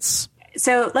limits.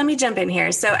 So let me jump in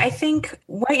here. So I think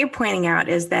what you're pointing out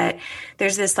is that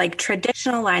there's this like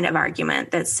traditional line of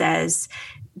argument that says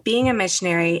being a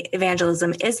missionary,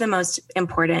 evangelism is the most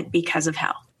important because of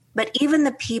hell. But even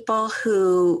the people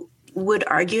who would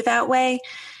argue that way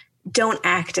don't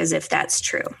act as if that's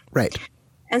true. Right.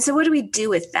 And so what do we do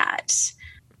with that?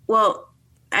 Well,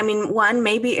 I mean, one,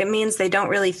 maybe it means they don't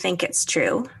really think it's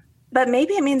true, but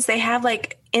maybe it means they have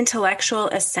like intellectual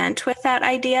assent with that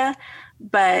idea,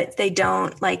 but they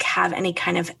don't like have any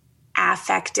kind of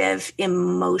affective,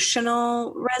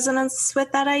 emotional resonance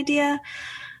with that idea.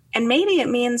 And maybe it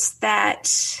means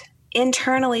that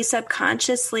internally,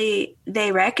 subconsciously,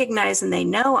 they recognize and they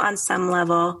know on some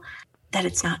level that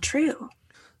it's not true.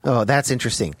 Oh, that's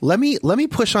interesting. Let me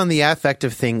push on the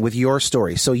affective thing with your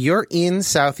story. So you're in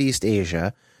Southeast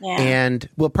Asia, and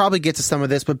we'll probably get to some of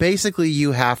this, but basically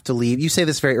you have to leave. You say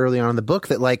this very early on in the book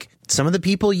that like some of the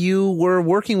people you were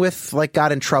working with like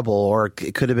got in trouble, or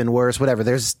it could have been worse, whatever.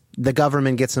 There's the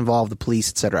government gets involved, the police,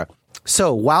 etc.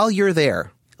 So while you're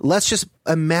there, let's just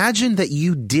imagine that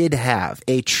you did have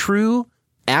a true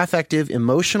affective,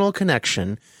 emotional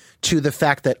connection to the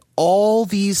fact that all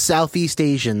these Southeast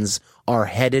Asians are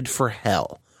headed for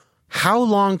hell. How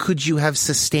long could you have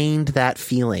sustained that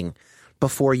feeling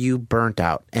before you burnt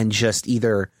out and just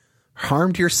either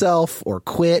harmed yourself or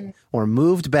quit or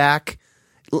moved back?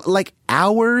 Like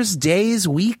hours, days,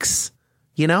 weeks,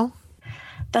 you know?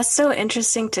 That's so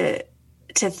interesting to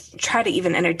try to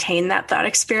even entertain that thought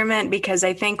experiment, because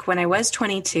I think when I was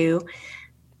 22,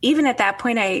 even at that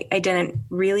point, I didn't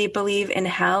really believe in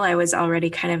hell. I was already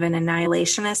kind of an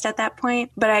annihilationist at that point,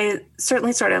 but I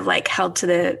certainly sort of like held to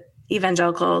the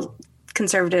evangelical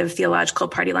conservative theological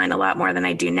party line a lot more than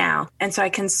I do now. And so I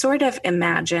can sort of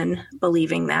imagine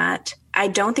believing that. I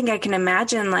don't think I can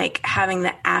imagine like having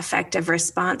the affective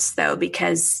response though,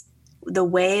 because the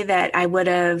way that I would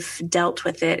have dealt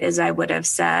with it is I would have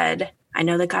said, I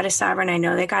know that God is sovereign. I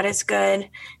know that God is good.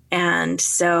 And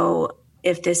so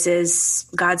if this is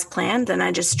God's plan, then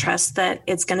I just trust that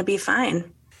it's going to be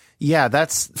fine. Yeah,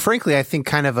 that's frankly, I think,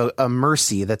 kind of a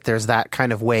mercy that there's that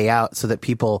kind of way out so that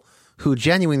people who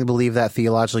genuinely believe that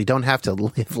theologically don't have to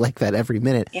live like that every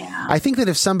minute. Yeah. I think that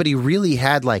if somebody really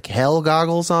had like hell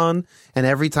goggles on and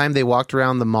every time they walked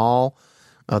around the mall,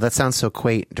 oh, that sounds so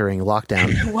quaint during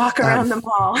lockdown. Walk around the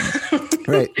mall.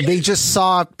 Right. They just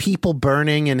saw people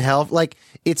burning in hell. Like,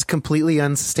 it's completely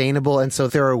unsustainable. And so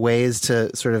there are ways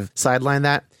to sort of sideline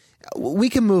that. We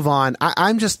can move on.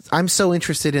 I'm so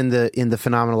interested in the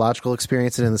phenomenological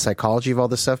experience and in the psychology of all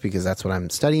this stuff because that's what I'm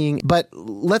studying. But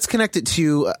let's connect it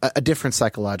to a different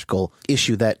psychological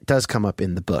issue that does come up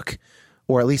in the book,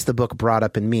 or at least the book brought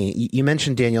up in me. You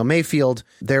mentioned Danielle Mayfield.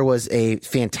 There was a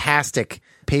fantastic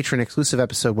Patreon exclusive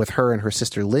episode with her and her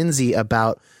sister Lindsay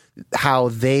about how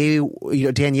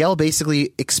Danielle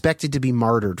basically expected to be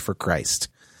martyred for Christ.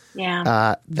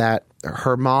 Yeah. That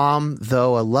her mom,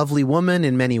 though a lovely woman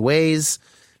in many ways,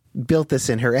 built this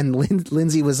in her. And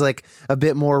Lindsay was like a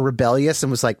bit more rebellious and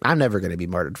was like, I'm never going to be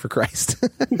martyred for Christ.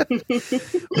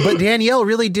 But Danielle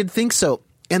really did think so.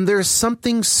 And there's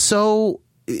something so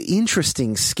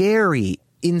interesting, scary,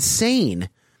 insane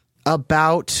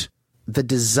about the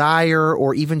desire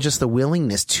or even just the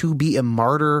willingness to be a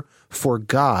martyr for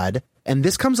God. And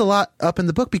this comes a lot up in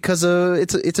the book because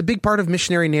it's a big part of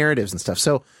missionary narratives and stuff.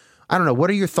 So I don't know. What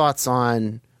are your thoughts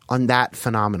on that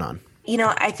phenomenon? You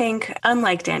know, I think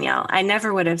unlike Danielle, I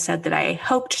never would have said that I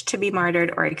hoped to be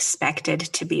martyred or expected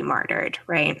to be martyred,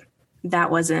 right?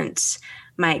 That wasn't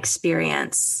my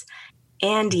experience.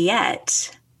 And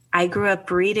yet I grew up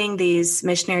reading these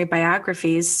missionary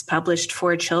biographies published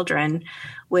for children,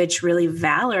 which really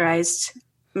valorized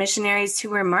missionaries who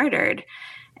were martyred.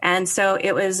 And so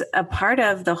it was a part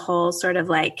of the whole sort of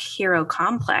like hero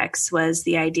complex was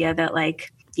the idea that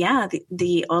like, yeah,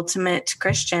 the ultimate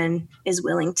Christian is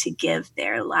willing to give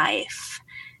their life.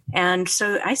 And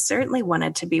so I certainly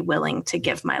wanted to be willing to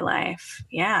give my life.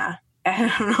 Yeah. I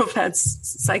don't know if that's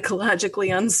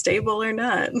psychologically unstable or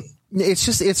not.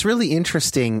 It's really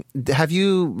interesting. Have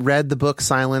you read the book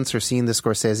Silence or seen the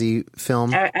Scorsese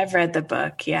film? I've read the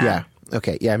book. Yeah. Yeah.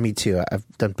 Okay. Yeah, me too. I've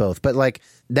done both. But like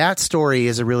that story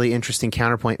is a really interesting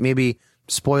counterpoint. Maybe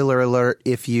spoiler alert,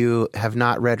 if you have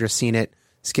not read or seen it,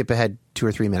 skip ahead 2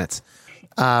 or 3 minutes.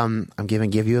 I'm going to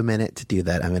give you a minute to do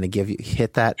that. I'm going to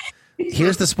hit that.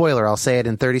 Here's the spoiler. I'll say it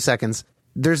in 30 seconds.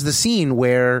 There's the scene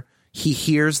where he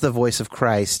hears the voice of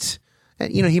Christ.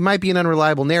 You know, he might be an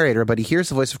unreliable narrator, but he hears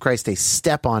the voice of Christ. They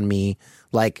step on me,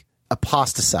 like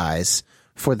apostatize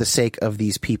for the sake of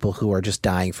these people who are just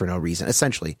dying for no reason,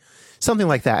 essentially. Something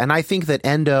like that. And I think that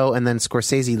Endo and then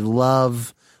Scorsese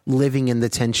love living in the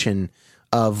tension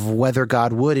of whether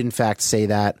God would in fact say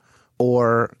that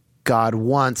or God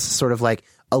wants sort of like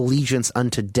allegiance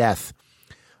unto death.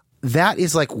 That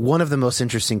is like one of the most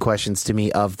interesting questions to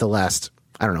me of the last,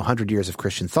 100 years of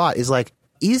Christian thought is like,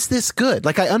 is this good?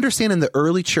 Like I understand in the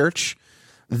early church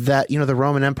that, the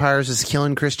Roman Empire is just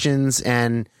killing Christians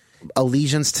and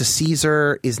allegiance to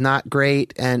Caesar is not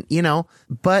great. And,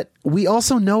 but we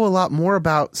also know a lot more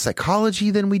about psychology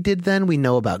than we did then. We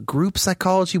know about group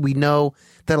psychology. We know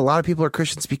that a lot of people are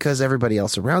Christians because everybody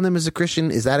else around them is a Christian.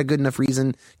 Is that a good enough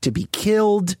reason to be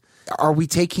killed? Are we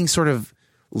taking sort of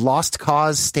lost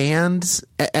cause stands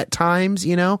at times,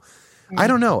 I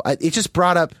don't know. It just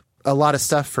brought up a lot of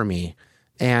stuff for me.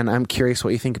 And I'm curious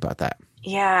what you think about that.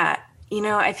 Yeah.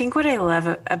 I think what I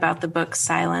love about the book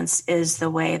Silence is the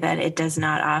way that it does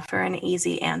not offer an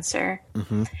easy answer.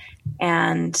 Mm-hmm.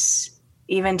 And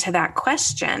even to that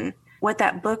question, what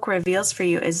that book reveals for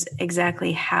you is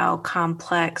exactly how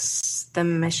complex the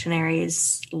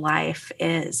missionary's life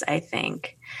is, I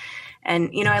think.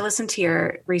 And, I listened to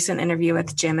your recent interview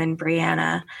with Jim and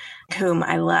Brianna, whom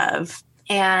I love.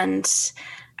 And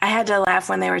I had to laugh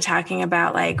when they were talking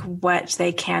about like what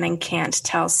they can and can't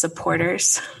tell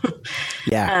supporters.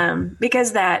 Yeah.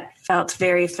 Because that felt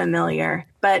very familiar.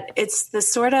 But it's the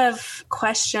sort of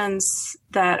questions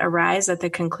that arise at the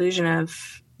conclusion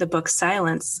of the book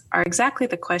Silence are exactly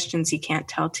the questions you can't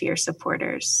tell to your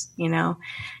supporters, And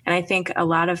I think a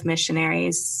lot of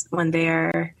missionaries, when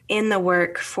they're in the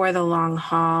work for the long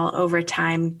haul over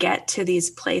time, get to these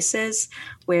places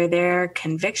where their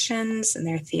convictions and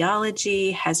their theology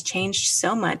has changed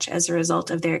so much as a result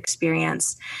of their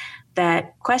experience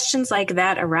that questions like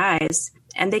that arise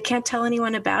and they can't tell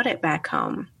anyone about it back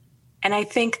home. And I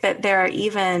think that there are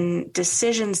even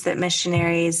decisions that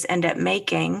missionaries end up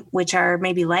making, which are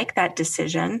maybe like that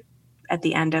decision at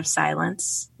the end of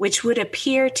Silence, which would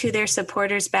appear to their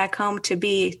supporters back home to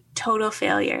be total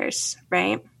failures,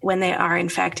 right? When they are, in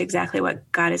fact, exactly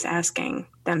what God is asking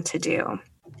them to do.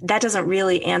 That doesn't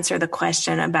really answer the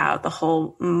question about the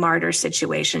whole martyr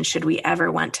situation. Should we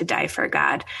ever want to die for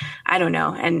God? I don't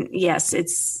know. And yes,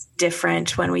 it's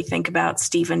different when we think about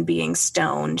Stephen being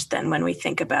stoned than when we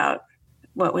think about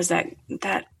what was that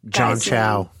John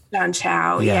Chow. John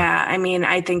Chow. Yeah. I mean,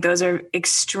 I think those are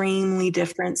extremely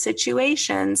different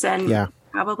situations and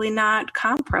probably not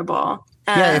comparable.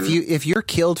 If you're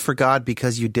killed for God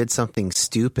because you did something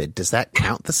stupid, does that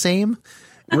count the same?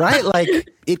 Right? Like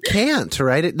it can't,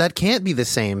 right? That can't be the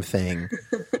same thing.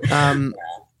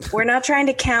 We're not trying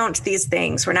to count these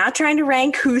things. We're not trying to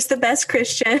rank who's the best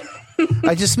Christian.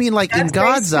 I just mean like in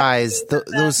God's eyes,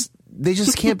 those they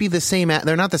just can't be the same.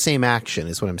 They're not the same action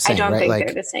is what I'm saying. I don't right? think like,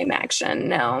 they're the same action.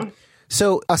 No.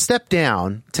 So a step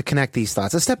down to connect these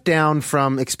thoughts, a step down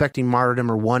from expecting martyrdom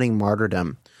or wanting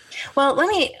martyrdom. Well, let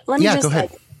me just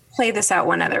play this out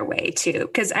one other way too.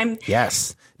 Cause I'm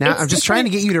just trying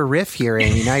to get you to riff here,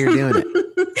 Amy. Now you're doing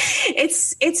it.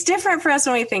 It's different for us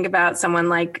when we think about someone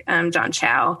like John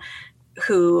Chow,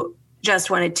 who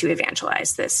just wanted to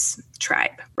evangelize this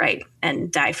tribe, right? And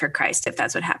die for Christ if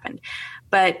that's what happened.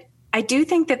 But I do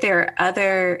think that there are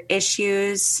other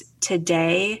issues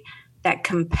today that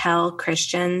compel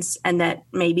Christians and that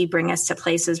maybe bring us to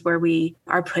places where we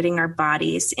are putting our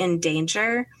bodies in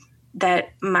danger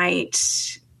that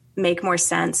might make more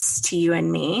sense to you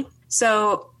and me.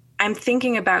 So I'm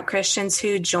thinking about Christians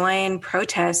who join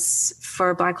protests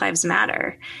for Black Lives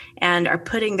Matter and are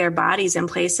putting their bodies in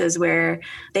places where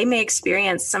they may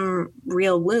experience some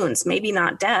real wounds, maybe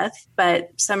not death, but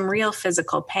some real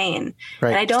physical pain. Right.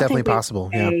 And I don't it's definitely think possible.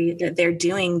 that they're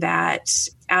doing that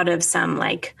out of some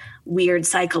like weird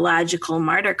psychological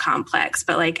martyr complex,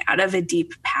 but like out of a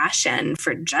deep passion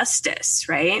for justice,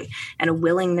 right? And a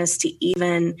willingness to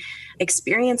even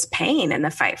experience pain in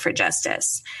the fight for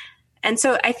justice. And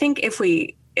so I think if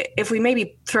we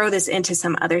maybe throw this into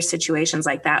some other situations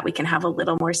like that, we can have a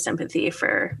little more sympathy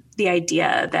for the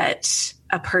idea that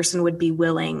a person would be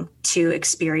willing to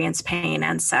experience pain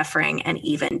and suffering and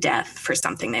even death for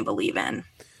something they believe in.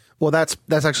 Well, that's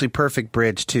actually perfect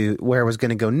bridge to where I was going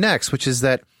to go next, which is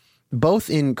that both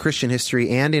in Christian history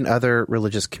and in other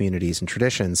religious communities and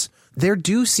traditions, there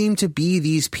do seem to be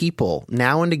these people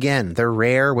now and again. They're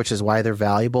rare, which is why they're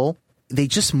valuable. They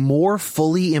just more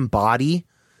fully embody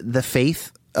the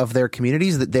faith of their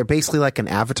communities. That they're basically like an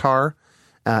avatar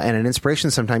and an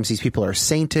inspiration. Sometimes these people are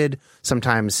sainted.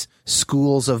 Sometimes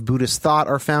schools of Buddhist thought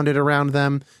are founded around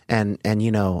them, and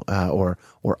or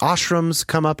ashrams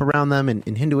come up around them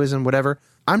in Hinduism, whatever.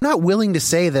 I'm not willing to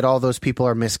say that all those people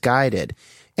are misguided.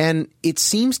 And it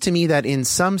seems to me that in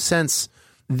some sense,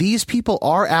 these people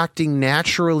are acting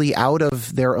naturally out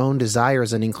of their own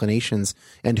desires and inclinations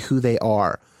and who they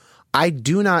are. I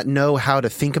do not know how to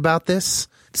think about this.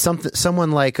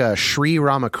 Someone like Sri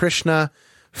Ramakrishna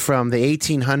from the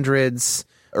 1800s,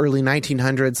 early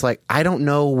 1900s, like, I don't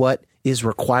know what is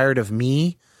required of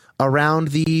me around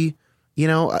the,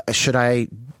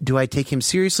 do I take him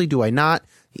seriously? Do I not?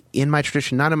 In my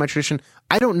tradition, not in my tradition?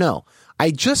 I don't know.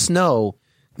 I just know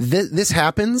this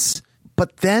happens,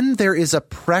 but then there is a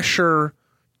pressure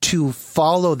to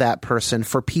follow that person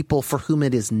for people for whom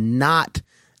it is not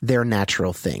their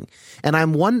natural thing. And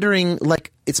I'm wondering,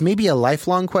 like, it's maybe a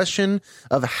lifelong question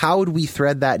of how do we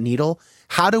thread that needle?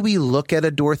 How do we look at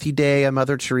a Dorothy Day, a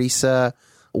Mother Teresa,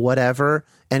 whatever,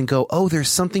 and go, oh, there's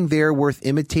something there worth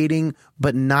imitating,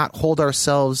 but not hold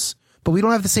ourselves, but we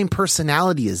don't have the same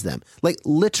personality as them. Like,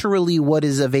 literally what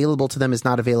is available to them is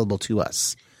not available to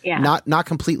us. Yeah. Not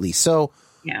completely. So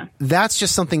yeah, that's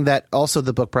just something that also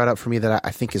the book brought up for me that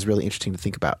I think is really interesting to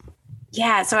think about.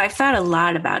 Yeah. So I've thought a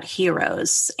lot about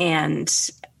heroes and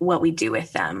what we do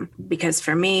with them, because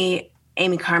for me,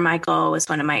 Amy Carmichael was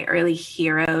one of my early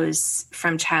heroes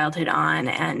from childhood on,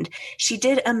 and she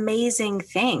did amazing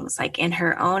things. Like in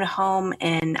her own home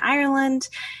in Ireland,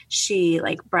 she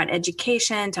like brought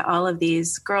education to all of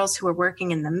these girls who were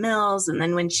working in the mills. And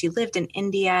then when she lived in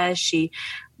India, she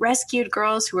rescued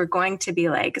girls who were going to be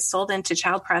like sold into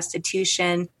child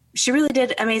prostitution. She really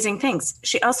did amazing things.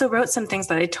 She also wrote some things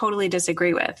that I totally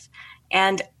disagree with.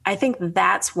 And I think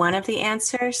that's one of the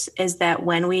answers, is that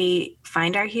when we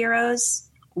find our heroes,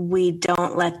 we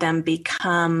don't let them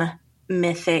become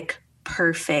mythic,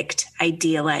 perfect,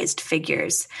 idealized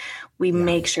figures. We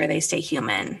make sure they stay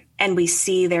human, and we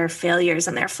see their failures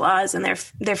and their flaws and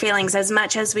their feelings as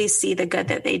much as we see the good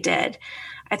that they did.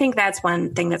 I think that's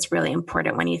one thing that's really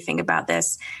important when you think about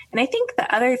this. And I think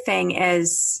the other thing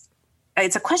is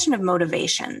it's a question of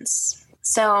motivations.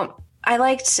 So I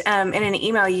liked in an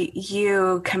email,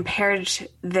 you compared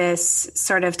this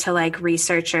sort of to like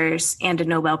researchers and a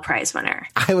Nobel Prize winner.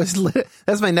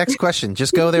 That's my next question.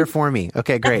 Just go there for me.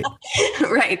 Okay, great.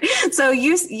 Right. So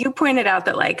you pointed out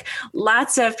that like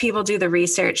lots of people do the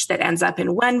research that ends up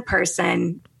in one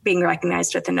person being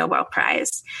recognized with a Nobel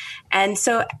Prize. And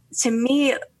so to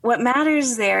me, what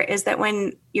matters there is that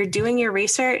when you're doing your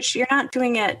research, you're not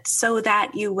doing it so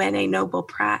that you win a Nobel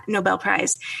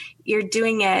Prize. You're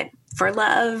doing it for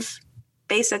love.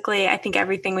 Basically, I think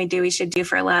everything we do, we should do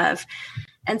for love.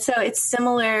 And so it's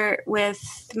similar with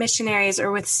missionaries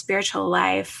or with spiritual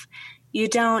life. You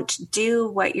don't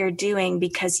do what you're doing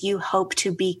because you hope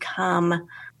to become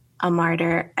a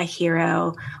martyr, a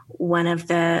hero, one of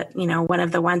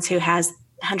the ones who has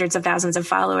hundreds of thousands of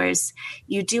followers.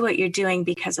 You do what you're doing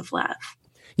because of love.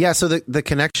 Yeah. So the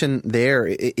connection there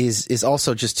is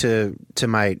also just to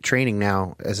my training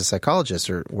now as a psychologist,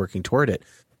 or working toward it.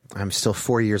 I'm still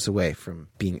 4 years away from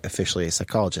being officially a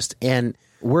psychologist. And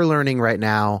we're learning right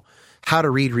now how to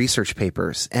read research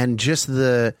papers, and just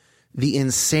the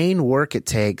insane work it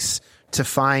takes to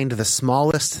find the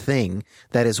smallest thing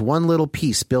that is one little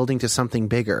piece building to something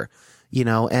bigger,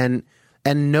 and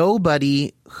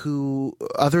nobody who,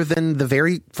 other than the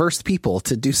very first people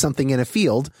to do something in a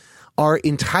field, are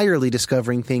entirely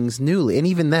discovering things newly. And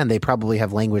even then, they probably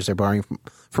have language they're borrowing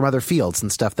from other fields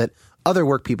and stuff that other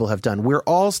work people have done. We're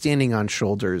all standing on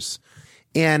shoulders.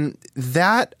 And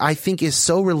that, I think, is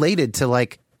so related to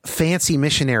like fancy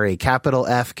missionary, capital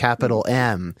F, capital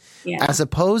M, as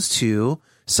opposed to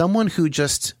someone who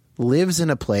just lives in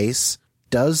a place,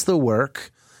 does the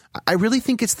work. I really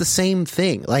think it's the same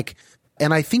thing. Like,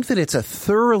 and I think that it's a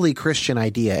thoroughly Christian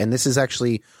idea. And this is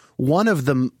actually one of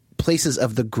the places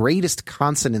of the greatest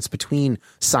consonance between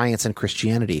science and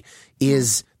Christianity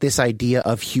is this idea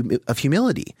of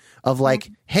humility, of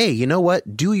like, hey, you know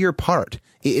what? Do your part.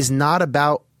 It is not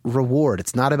about reward.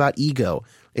 It's not about ego.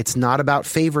 It's not about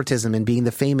favoritism and being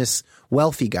the famous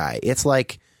wealthy guy. It's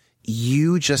like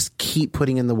you just keep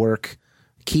putting in the work,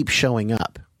 keep showing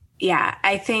up. Yeah,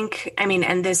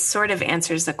 and this sort of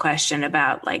answers the question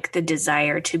about like the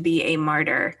desire to be a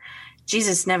martyr.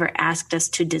 Jesus never asked us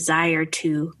to desire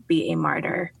to be a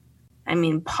martyr. I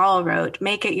mean, Paul wrote,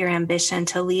 make it your ambition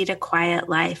to lead a quiet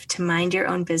life, to mind your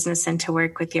own business and to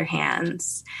work with your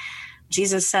hands.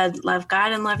 Jesus said, love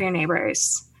God and love your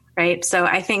neighbors, right? So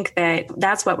I think that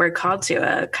that's what we're called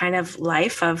to, a kind of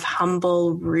life of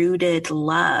humble, rooted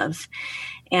love.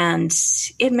 And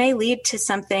it may lead to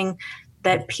something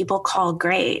that people call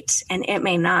great, and it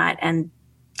may not. And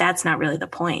that's not really the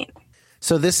point.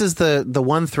 So this is the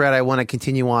one thread I want to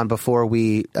continue on before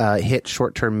we hit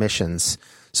short-term missions.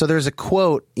 So there's a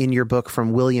quote in your book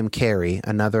from William Carey,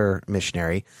 another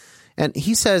missionary, and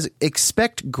he says,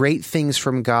 expect great things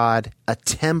from God,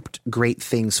 attempt great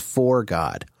things for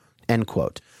God, end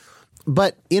quote.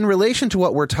 But in relation to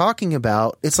what we're talking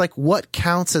about, it's like, what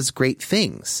counts as great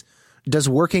things? Does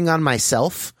working on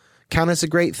myself count as a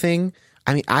great thing?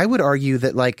 I mean, I would argue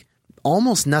that like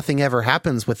almost nothing ever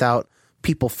happens without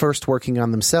people first working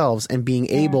on themselves and being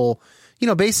able,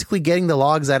 basically getting the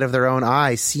logs out of their own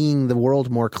eye, seeing the world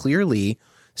more clearly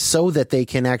so that they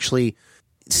can actually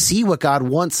see what God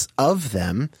wants of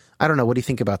them. I don't know. What do you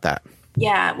think about that?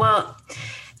 Yeah, well,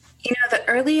 the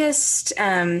earliest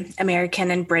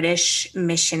American and British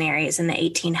missionaries in the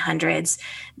 1800s,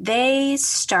 they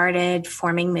started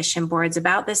forming mission boards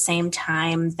about the same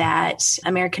time that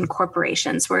American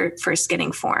corporations were first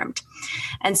getting formed.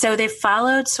 And so they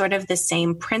followed sort of the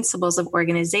same principles of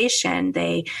organization.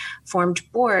 They formed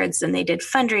boards and they did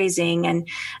fundraising,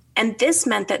 and this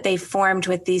meant that they formed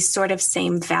with these sort of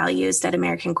same values that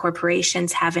American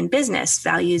corporations have in business,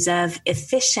 values of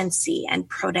efficiency and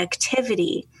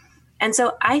productivity. And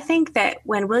so I think that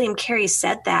when William Carey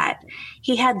said that,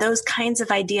 he had those kinds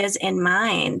of ideas in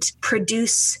mind.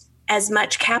 Produce as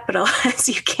much capital as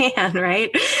you can, right?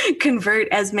 Convert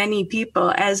as many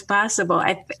people as possible.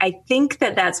 I think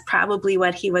that that's probably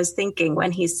what he was thinking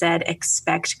when he said,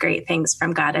 expect great things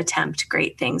from God, attempt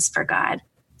great things for God.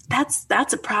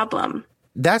 That's a problem.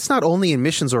 That's not only in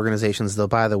missions organizations, though,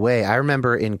 by the way. I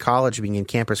remember in college being in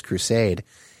Campus Crusade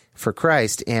for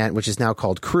Christ, and which is now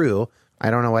called Cru. I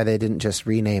don't know why they didn't just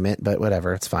rename it, but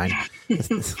whatever, it's fine.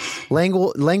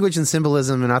 Language and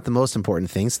symbolism are not the most important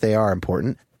things. They are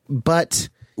important. But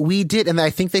we did, and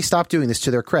I think they stopped doing this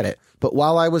to their credit. But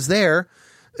while I was there,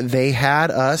 they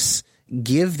had us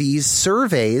give these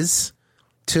surveys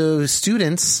to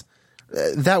students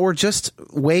that were just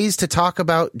ways to talk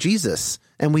about Jesus.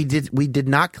 And we did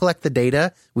not collect the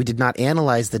data. We did not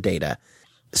analyze the data.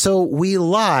 So we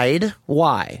lied.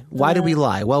 Why? Why did we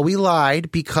lie? Well, we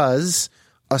lied because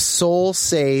a soul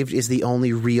saved is the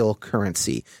only real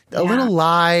currency. A little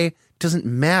lie doesn't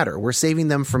matter. We're saving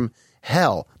them from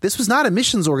hell. This was not a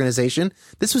missions organization.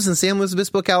 This was in San Luis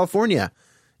Obispo, California,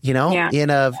 in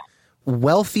a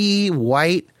wealthy,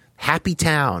 white, happy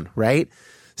town, right?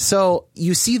 So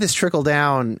you see this trickle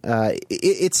down.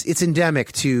 It's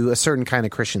endemic to a certain kind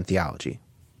of Christian theology.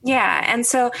 Yeah. And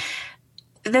so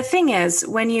the thing is,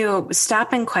 when you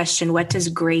stop and question, what does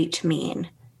great mean?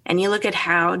 And you look at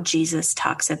how Jesus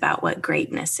talks about what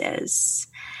greatness is.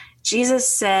 Jesus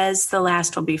says the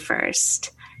last will be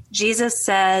first. Jesus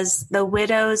says the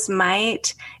widow's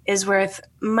mite is worth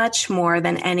much more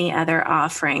than any other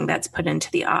offering that's put into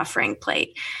the offering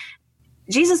plate.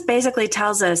 Jesus basically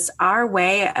tells us our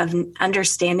way of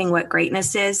understanding what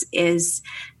greatness is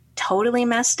totally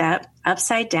messed up,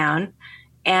 upside down,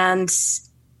 and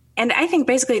I think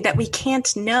basically that we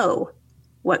can't know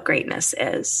what greatness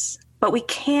is, but we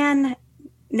can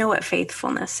know what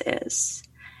faithfulness is.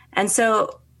 And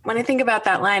so when I think about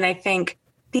that line, I think,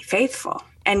 be faithful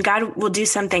and God will do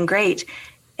something great.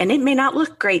 And it may not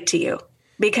look great to you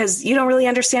because you don't really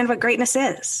understand what greatness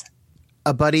is.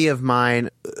 A buddy of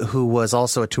mine who was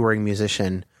also a touring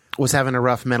musician was having a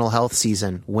rough mental health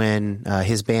season when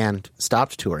his band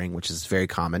stopped touring, which is very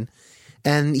common.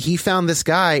 And he found this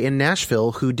guy in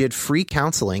Nashville who did free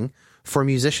counseling for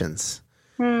musicians.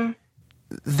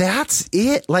 That's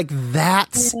it.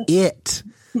 That's it.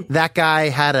 That guy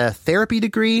had a therapy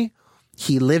degree.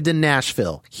 He lived in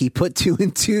Nashville. He put two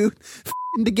and two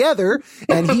together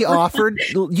and he offered,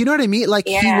 you know what I mean?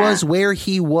 He was where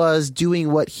he was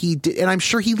doing what he did. And I'm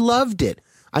sure he loved it.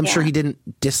 I'm sure he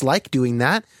didn't dislike doing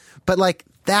that, but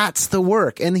that's the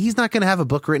work. And he's not going to have a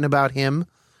book written about him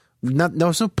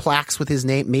no plaques with his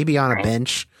name, maybe on a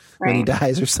bench when he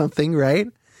dies or something, right?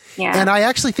 Yeah. And I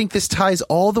actually think this ties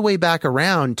all the way back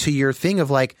around to your thing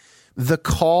of like the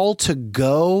call to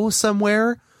go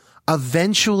somewhere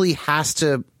eventually has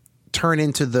to turn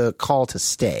into the call to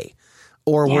stay,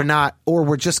 or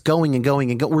we're just going and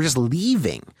going and go. We're just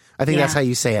leaving. I think that's how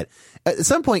you say it. At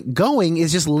some point, going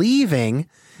is just leaving.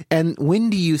 And when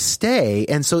do you stay?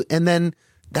 And then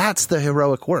that's the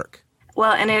heroic work.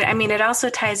 Well, and it also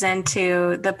ties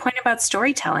into the point about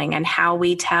storytelling and how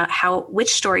we tell,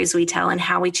 which stories we tell and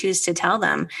how we choose to tell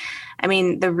them. I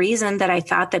mean, the reason that I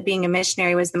thought that being a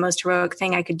missionary was the most heroic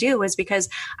thing I could do was because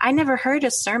I never heard a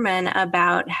sermon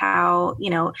about how,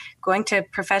 going to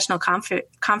professional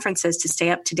conferences to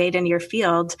stay up to date in your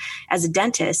field as a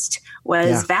dentist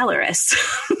was valorous,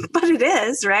 but it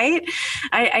is, right?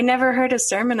 I never heard a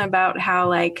sermon about how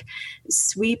like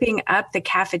sweeping up the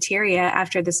cafeteria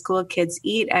after the school kids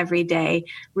eat every day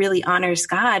really honors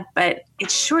God, but it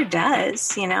sure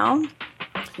does,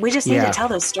 We just need to tell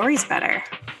those stories better.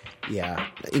 Yeah,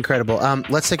 incredible.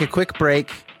 Let's take a quick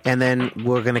break, and then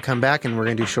we're going to come back and we're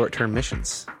going to do short-term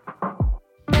missions.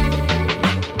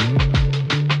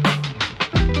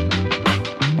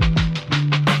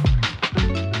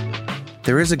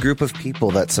 There is a group of people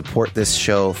that support this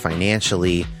show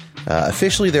financially.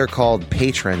 Officially, they're called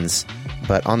patrons,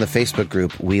 but on the Facebook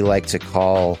group, we like to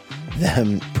call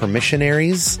them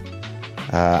permissionaries.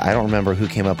 I don't remember who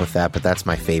came up with that, but that's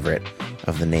my favorite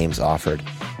of the names offered.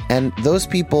 And those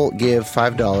people give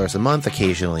 $5 a month,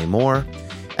 occasionally more,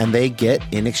 and they get,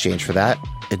 in exchange for that,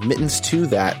 admittance to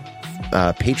that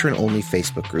patron-only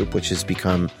Facebook group, which has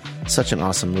become such an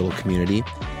awesome little community,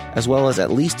 as well as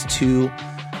at least 2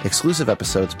 exclusive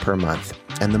episodes per month.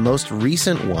 And the most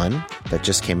recent one that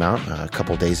just came out a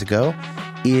couple days ago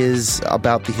is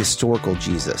about the historical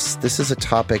Jesus. This is a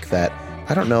topic that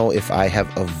I don't know if I have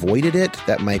avoided it.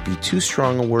 That might be too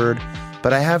strong a word,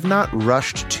 but I have not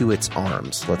rushed to its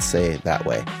arms, let's say it that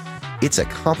way. It's a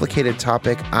complicated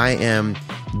topic. I am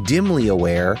dimly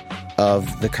aware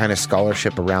of the kind of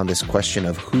scholarship around this question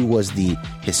of who was the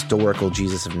historical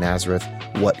Jesus of Nazareth,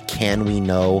 what can we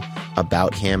know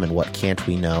about him and what can't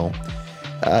we know.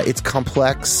 It's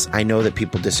complex. I know that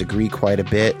people disagree quite a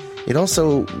bit. It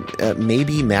also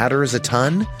maybe matters a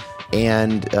ton,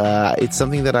 and it's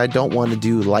something that I don't want to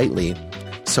do lightly.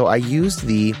 So I used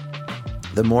the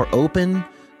more open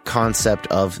concept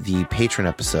of the patron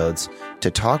episodes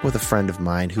to talk with a friend of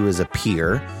mine who is a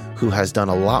peer who has done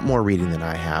a lot more reading than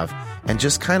I have, and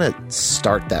just kind of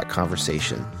start that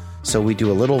conversation. So we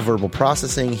do a little verbal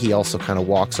processing. He also kind of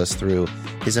walks us through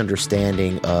his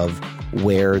understanding of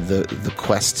where the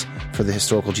quest for the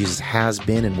historical Jesus has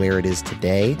been and where it is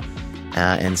today,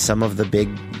 and some of the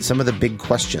big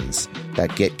questions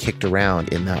that get kicked around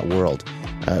in that world.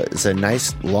 It's a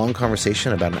nice long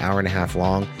conversation, about an hour and a half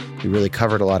long. We really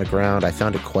covered a lot of ground. I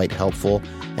found it quite helpful,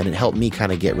 and it helped me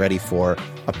kind of get ready for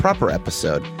a proper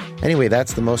episode. Anyway,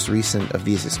 that's the most recent of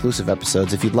these exclusive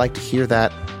episodes. If you'd like to hear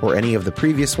that or any of the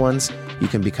previous ones, you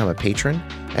can become a patron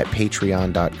at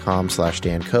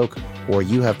patreon.com/DanKoch or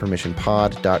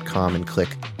youhavepermissionpod.com and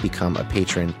click Become a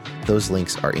Patron. Those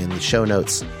links are in the show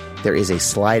notes. There is a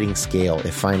sliding scale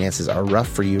if finances are rough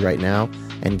for you right now.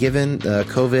 And given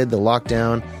COVID, the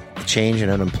lockdown, the change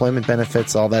in unemployment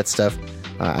benefits, all that stuff,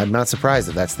 I'm not surprised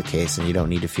if that's the case, and you don't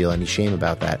need to feel any shame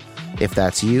about that. If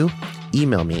that's you,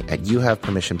 email me at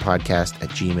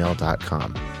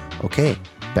youhavepermissionpodcast@gmail.com. Okay,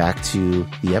 back to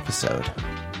the episode.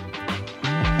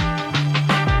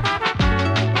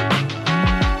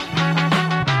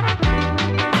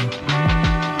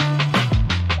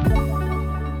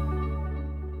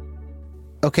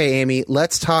 Okay, Amy,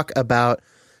 let's talk about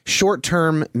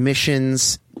short-term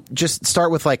missions. Just start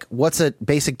with what's a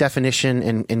basic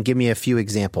definition and give me a few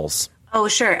examples. Oh,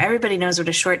 sure. Everybody knows what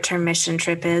a short-term mission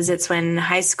trip is. It's when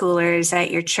high schoolers at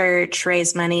your church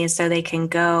raise money so they can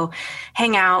go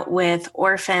hang out with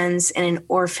orphans in an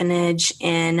orphanage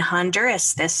in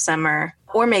Honduras this summer.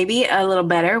 Or maybe a little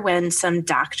better, when some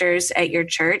doctors at your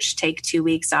church take 2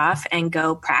 weeks off and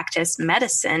go practice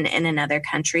medicine in another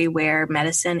country where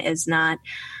medicine is not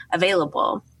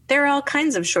available. There are all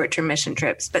kinds of short-term mission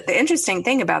trips. But the interesting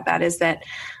thing about that is that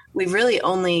we've really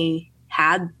only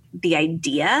had the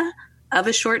idea of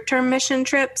a short-term mission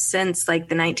trip since the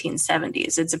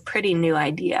 1970s. It's a pretty new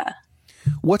idea.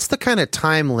 What's the kind of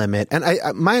time limit? And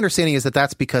my understanding is that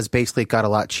that's because basically it got a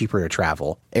lot cheaper to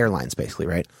travel. Airlines, basically,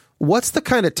 right? What's the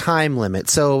kind of time limit?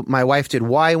 So my wife did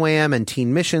YWAM and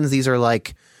Teen Missions. These are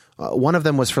one of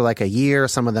them was for a year.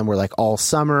 Some of them were all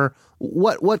summer.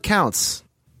 What counts?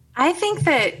 I think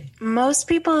that most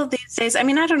people these days, I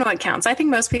mean, I don't know what counts. I think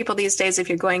most people these days, if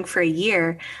you're going for a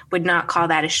year, would not call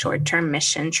that a short-term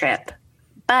mission trip.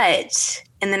 But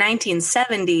in the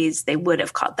 1970s, they would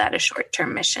have called that a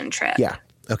short-term mission trip. Yeah.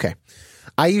 Okay.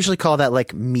 I usually call that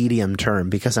like medium term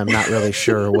because I'm not really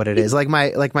sure what it is. Like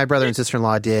my brother and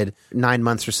sister-in-law did 9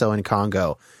 months or so in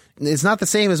Congo. It's not the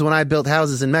same as when I built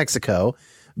houses in Mexico,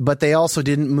 but they also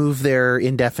didn't move there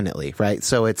indefinitely, right?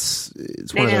 So it's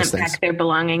one of those things. They didn't pack their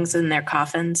belongings in their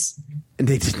coffins.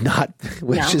 They did not,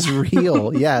 which is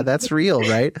real. Yeah, that's real,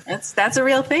 right? That's a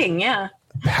real thing, yeah.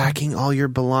 Packing all your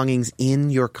belongings in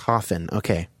your coffin.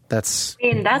 Okay, that's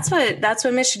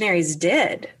what missionaries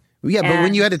did. Yeah, but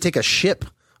when you had to take a ship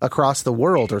across the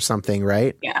world or something,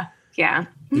 right? Yeah.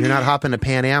 You're not hopping a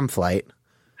Pan Am flight.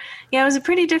 Yeah, it was a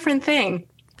pretty different thing.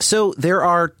 So there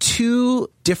are two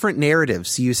different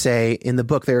narratives, you say, in the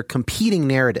book. There are competing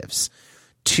narratives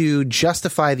to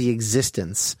justify the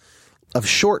existence of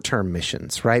short-term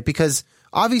missions, right? Because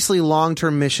obviously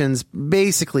long-term missions,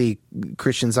 basically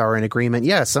Christians are in agreement.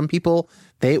 Yeah, some people,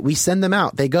 we send them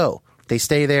out. They go. They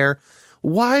stay there.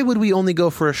 Why would we only go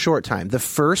for a short time? The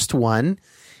first one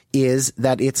is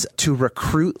that it's to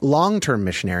recruit long-term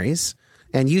missionaries.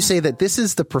 And you say that this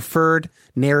is the preferred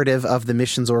narrative of the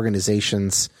missions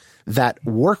organizations that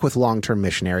work with long-term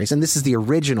missionaries. And this is the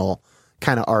original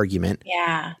kind of argument.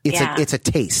 Yeah. It's a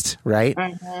taste, right?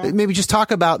 Mm-hmm. Maybe just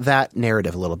talk about that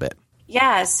narrative a little bit.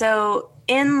 Yeah. So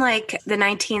in like the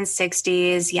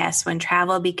 1960s, yes, when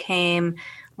travel became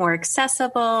more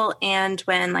accessible and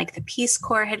when like the Peace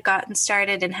Corps had gotten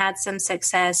started and had some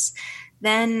success,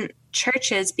 then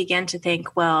churches began to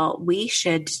think, well, we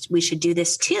should do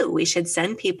this too. We should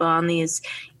send people on these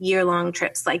year-long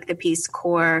trips like the Peace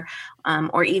Corps,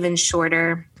 or even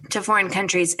shorter, to foreign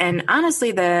countries. And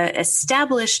honestly, the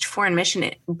established foreign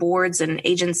mission boards and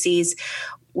agencies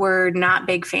were not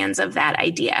big fans of that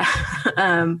idea,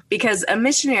 because a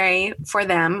missionary for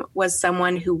them was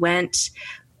someone who went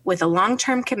with a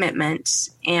long-term commitment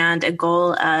and a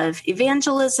goal of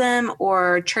evangelism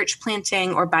or church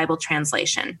planting or Bible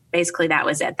translation. Basically, that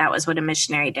was it. That was what a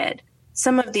missionary did.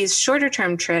 Some of these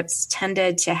shorter-term trips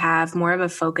tended to have more of a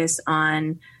focus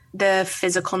on the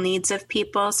physical needs of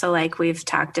people. So like we've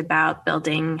talked about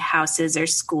building houses or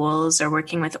schools or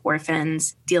working with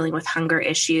orphans, dealing with hunger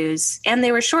issues, and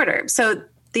they were shorter. So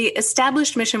the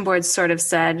established mission boards sort of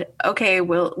said, okay,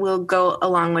 we'll go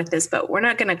along with this, but we're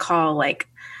not going to call like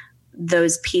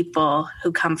those people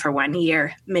who come for 1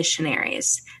 year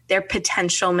missionaries. They're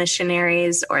potential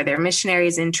missionaries or they're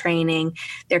missionaries in training.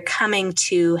 They're coming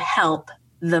to help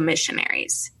the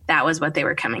missionaries. That was what they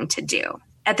were coming to do.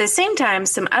 At the same time,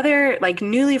 some other like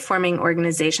newly forming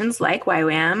organizations like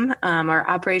YWAM, or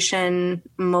Operation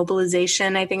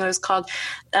Mobilization, I think it was called.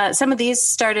 Some of these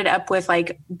started up with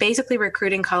like basically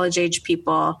recruiting college-age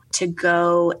people to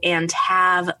go and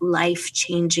have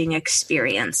life-changing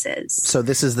experiences. So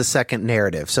this is the second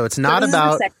narrative. So it's not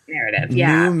about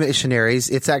new missionaries.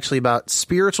 It's actually about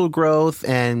spiritual growth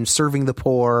and serving the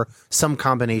poor, some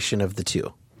combination of the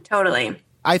two. Totally.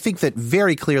 I think that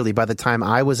very clearly by the time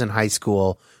I was in high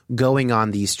school going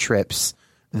on these trips,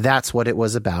 that's what it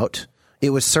was about. It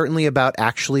was certainly about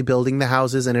actually building the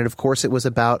houses. And of course, it was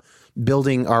about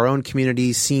building our own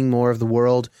communities, seeing more of the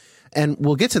world. And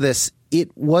we'll get to this. It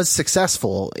was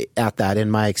successful at that in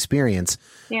my experience.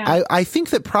 Yeah. I think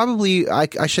that probably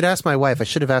I should ask my wife. I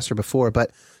should have asked her before,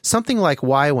 but something like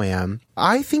YWAM,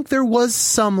 I think there was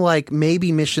some like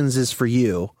maybe missions is for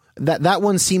you. That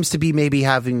one seems to be maybe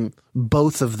having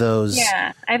both of those.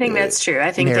 Yeah, I think that's true.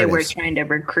 I think narratives. They were trying to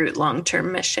recruit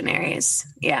long-term missionaries.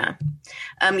 Yeah.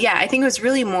 I think it was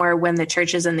really more when the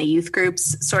churches and the youth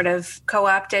groups sort of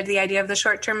co-opted the idea of the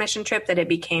short-term mission trip that it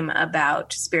became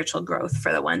about spiritual growth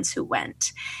for the ones who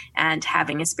went and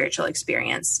having a spiritual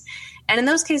experience. And in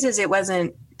those cases, it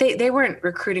wasn't, they weren't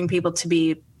recruiting people to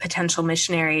be potential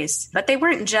missionaries, but they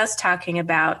weren't just talking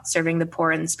about serving the poor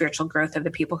and the spiritual growth of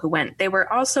the people who went. They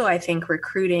were also, I think,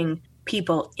 recruiting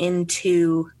people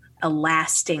into a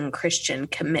lasting Christian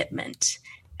commitment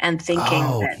and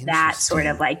thinking that sort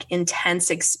of like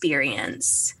intense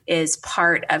experience is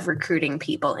part of recruiting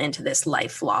people into this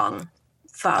lifelong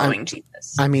following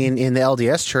Jesus. I mean, in the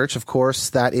LDS Church, of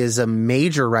course, that is a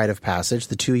major rite of passage,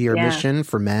 the 2-year mission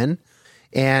for men.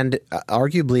 And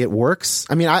arguably it works.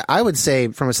 I mean, I would say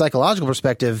from a psychological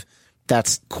perspective,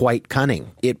 that's quite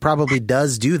cunning. It probably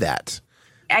does do that.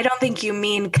 I don't think you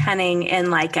mean cunning in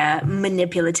like a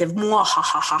manipulative,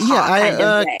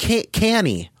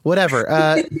 canny,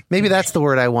 whatever. Maybe that's the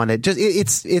word I wanted. Just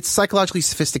it's psychologically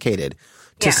sophisticated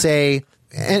to say,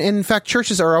 and in fact,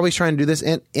 churches are always trying to do this,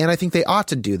 and I think they ought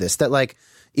to do this. That like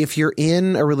if you're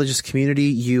in a religious community,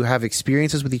 you have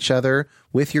experiences with each other,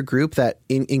 with your group that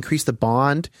increase the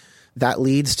bond. That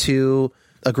leads to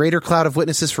a greater cloud of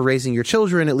witnesses for raising your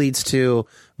children. It leads to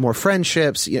more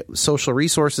friendships, social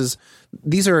resources.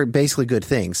 These are basically good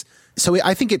things. So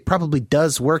I think it probably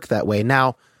does work that way.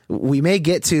 Now, we may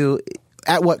get to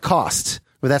at what cost.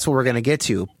 Well, that's what we're going to get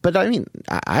to. But I mean,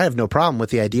 I have no problem with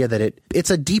the idea that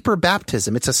it's a deeper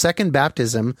baptism. It's a second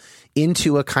baptism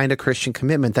into a kind of Christian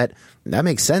commitment that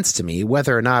makes sense to me,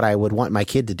 whether or not I would want my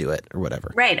kid to do it or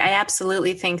whatever. Right. I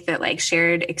absolutely think that like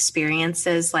shared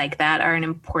experiences like that are an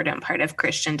important part of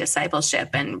Christian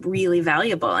discipleship and really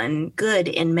valuable and good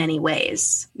in many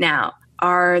ways. Now,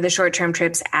 are the short-term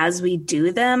trips as we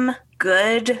do them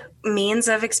good means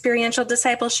of experiential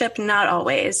discipleship? Not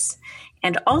always.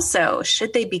 And also,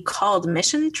 should they be called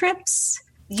mission trips?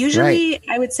 Usually, right.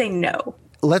 I would say no.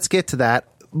 Let's get to that.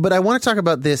 But I want to talk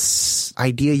about this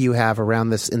idea you have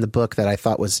around this in the book that I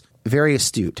thought was very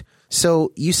astute.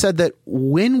 So you said that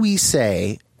when we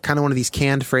say kind of one of these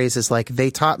canned phrases like, they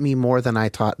taught me more than I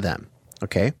taught them,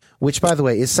 okay? Which, by the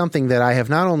way, is something that I have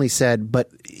not only said,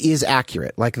 but is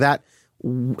accurate. Like that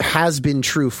has been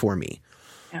true for me.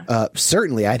 Yeah.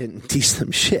 Certainly, I didn't teach them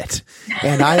shit,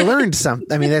 and I learned some.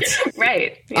 I mean, that's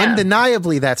right. Yeah.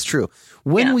 Undeniably, that's true.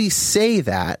 When we say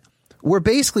that, we're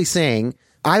basically saying,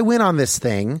 I went on this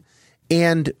thing,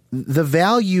 and the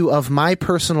value of my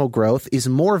personal growth is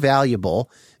more valuable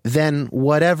than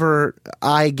whatever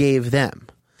I gave them.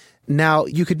 Now,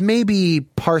 you could maybe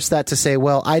parse that to say,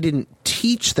 well, I didn't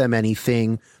teach them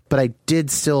anything, but I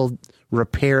did still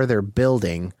repair their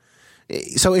building.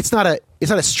 So it's not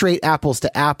a straight apples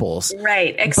to apples.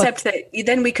 Right. Except that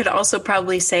then we could also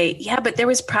probably say, yeah, but there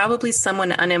was probably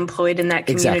someone unemployed in that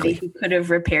community who could have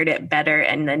repaired it better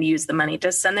and then used the money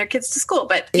to send their kids to school.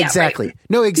 But yeah, exactly. Right.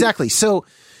 No, exactly. So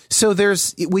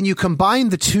there's, when you combine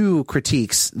the two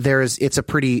critiques, it's a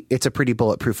pretty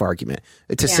bulletproof argument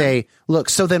to say, look,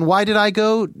 so then why did I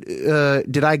go?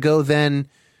 Did I go then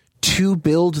to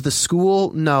build the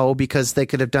school? No, because they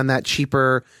could have done that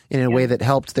cheaper in a way that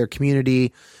helped their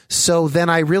community. So then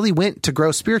I really went to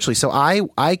grow spiritually. So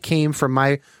I came from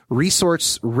my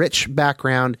resource-rich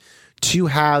background to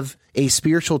have a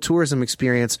spiritual tourism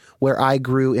experience where I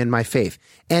grew in my faith.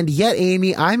 And yet,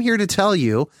 Amy, I'm here to tell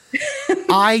you,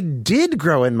 I did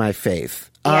grow in my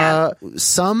faith. Yeah.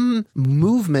 Some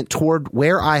movement toward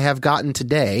where I have gotten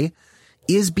today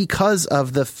is because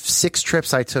of the 6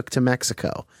 trips I took to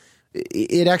Mexico.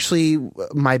 It actually,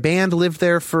 my band lived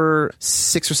there for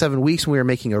 6 or 7 weeks and we were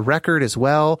making a record as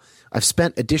well. I've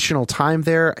spent additional time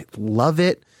there. I love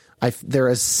it. There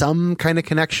is some kind of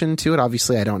connection to it.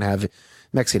 Obviously, I don't have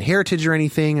Mexican heritage or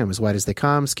anything. I'm as white as they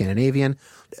come, Scandinavian.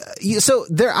 So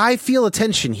there, I feel a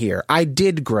tension here. I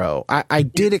did grow. I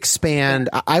did expand.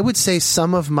 I would say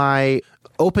some of my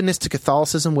openness to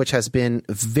Catholicism, which has been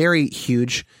very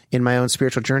huge in my own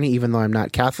spiritual journey, even though I'm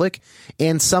not Catholic,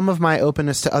 and some of my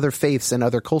openness to other faiths and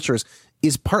other cultures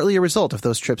is partly a result of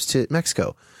those trips to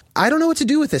Mexico. I don't know what to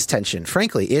do with this tension.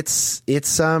 Frankly, it's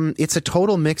a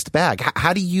total mixed bag.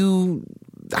 How do you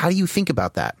think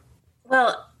about that?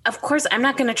 Well, of course, I'm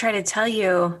not going to try to tell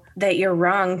you that you're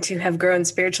wrong to have grown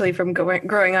spiritually from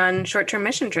growing on short-term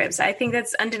mission trips. I think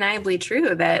that's undeniably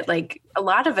true that like a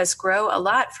lot of us grow a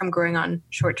lot from growing on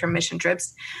short-term mission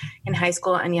trips in high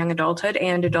school and young adulthood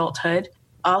and adulthood.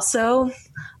 Also,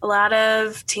 a lot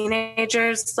of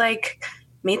teenagers like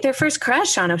meet their first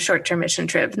crush on a short-term mission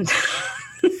trip.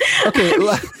 Okay,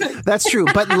 that's true.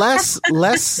 But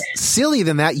less silly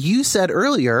than that, you said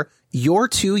earlier, your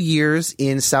 2 years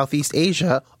in Southeast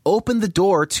Asia opened the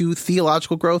door to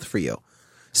theological growth for you.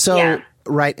 So,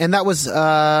 right. And that was,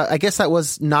 I guess that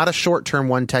was not a short-term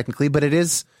one technically, but it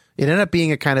ended up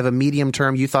being a kind of a medium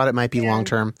term. You thought it might be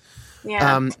long-term.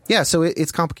 Yeah. So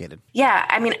it's complicated. Yeah.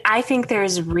 I mean, I think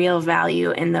there's real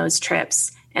value in those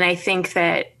trips. And I think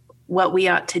that what we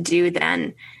ought to do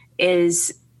then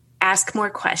is ask more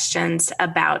questions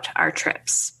about our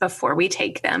trips before we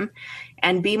take them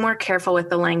and be more careful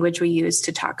with the language we use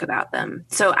to talk about them.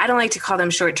 So I don't like to call them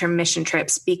short-term mission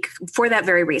trips for that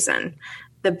very reason.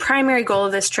 The primary goal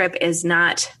of this trip is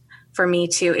not for me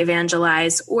to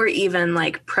evangelize or even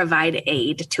like provide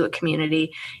aid to a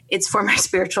community. It's for my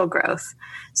spiritual growth.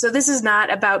 So this is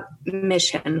not about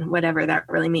mission, whatever that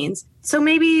really means. So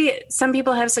maybe some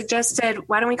people have suggested,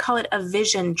 why don't we call it a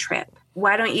vision trip?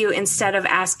 Why don't you, instead of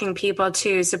asking people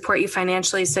to support you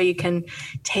financially so you can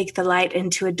take the light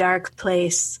into a dark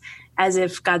place as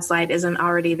if God's light isn't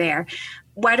already there,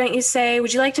 why don't you say,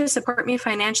 would you like to support me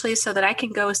financially so that I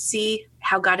can go see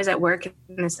how God is at work in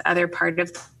this other part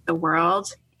of the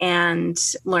world and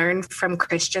learn from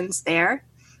Christians there?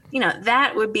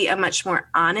 that would be a much more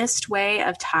honest way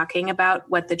of talking about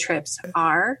what the trips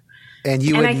are. And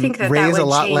you would I think that raise would a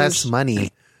lot change. less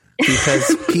money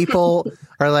because people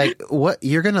are like, what?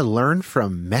 You're going to learn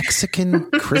from Mexican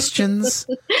Christians?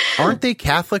 Aren't they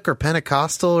Catholic or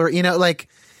Pentecostal or, Yeah.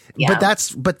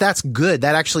 but that's good.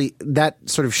 That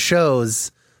sort of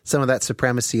shows some of that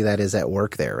supremacy that is at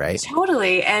work there, right?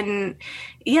 Totally. And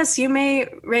yes, you may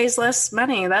raise less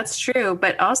money. That's true.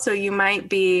 But also you might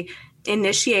be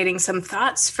initiating some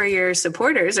thoughts for your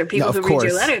supporters or people who read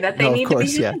your letter that they need to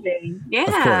be having. Yeah.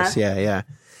 Of course. Yeah.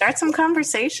 Start some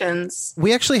conversations.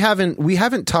 We actually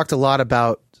haven't talked a lot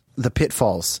about the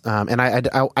pitfalls. And I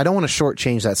don't want to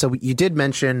shortchange that. So you did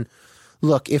mention,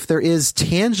 look, if there is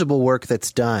tangible work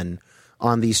that's done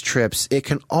on these trips, it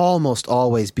can almost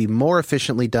always be more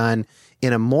efficiently done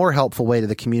in a more helpful way to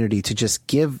the community to just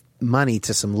give money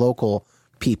to some local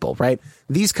people, right?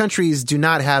 These countries do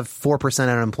not have 4%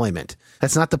 unemployment.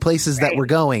 That's not the places that we're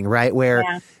going, right? Where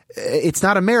it's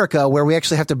not America, where we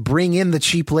actually have to bring in the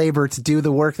cheap labor to do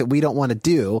the work that we don't want to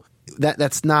do.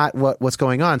 That's not what's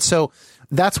going on. So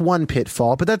that's one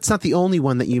pitfall, but that's not the only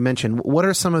one that you mentioned. What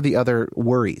are some of the other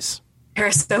worries? There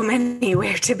are so many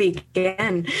where to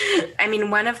begin. I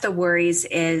mean, one of the worries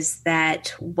is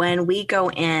that when we go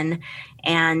in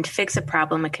and fix a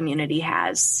problem a community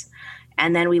has,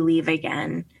 and then we leave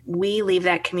again, we leave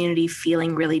that community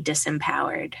feeling really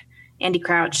disempowered. Andy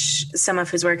Crouch, some of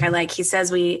whose work I like, he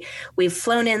says we've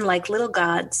flown in like little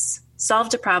gods,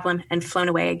 solved a problem, and flown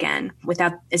away again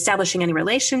without establishing any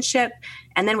relationship.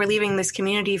 And then we're leaving this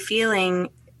community feeling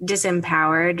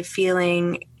disempowered,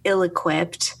 feeling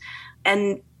ill-equipped.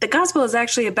 And the gospel is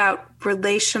actually about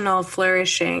relational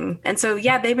flourishing. And so,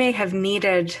 they may have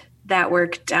needed that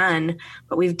work done,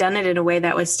 but we've done it in a way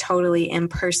that was totally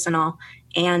impersonal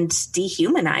and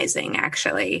dehumanizing,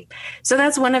 actually. So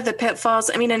that's one of the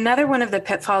pitfalls. I mean, another one of the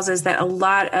pitfalls is that a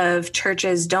lot of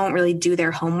churches don't really do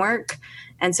their homework.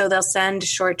 And so they'll send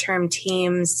short-term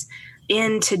teams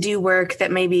in to do work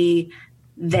that maybe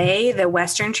the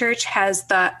Western church has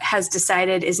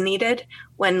decided is needed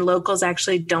when locals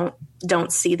actually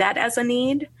don't see that as a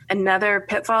need. Another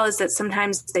pitfall is that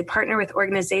sometimes they partner with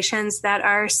organizations that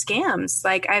are scams.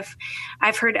 Like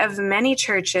I've heard of many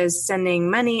churches sending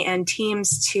money and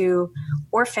teams to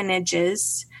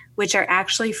orphanages, which are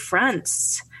actually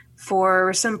fronts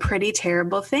for some pretty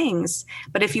terrible things.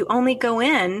 But if you only go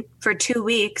in for 2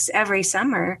 weeks every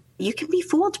summer, you can be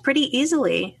fooled pretty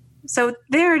easily. So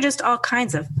there are just all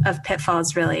kinds of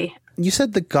pitfalls, really. You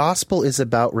said the gospel is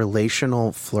about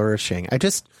relational flourishing.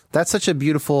 That's such a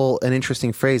beautiful and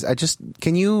interesting phrase.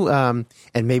 Can you, and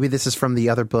maybe this is from the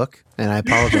other book, and I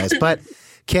apologize, but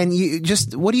can you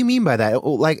what do you mean by that?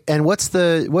 Like, and what's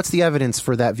the evidence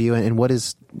for that view, and what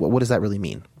does that really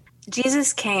mean?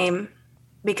 Jesus came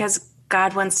because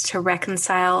God wants to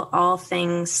reconcile all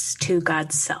things to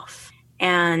God's self.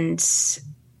 And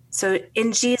so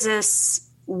in Jesus,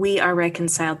 we are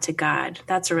reconciled to God.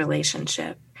 That's a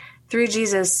relationship. Through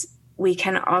Jesus, we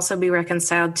can also be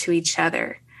reconciled to each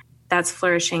other. That's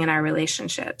flourishing in our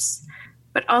relationships.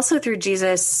 But also through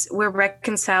Jesus, we're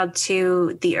reconciled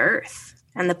to the earth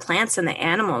and the plants and the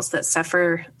animals that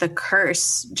suffer the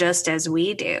curse just as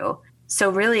we do. So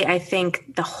really, I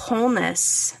think the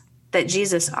wholeness that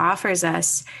Jesus offers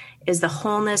us is the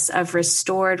wholeness of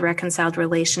restored, reconciled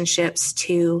relationships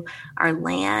to our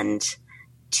land,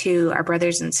 to our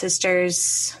brothers and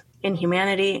sisters in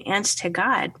humanity, and to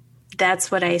God.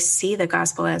 That's what I see the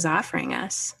gospel as offering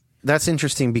us. That's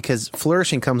interesting because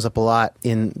flourishing comes up a lot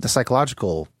in the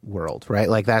psychological world, right?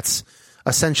 Like that's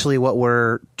essentially what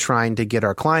we're trying to get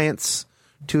our clients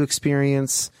to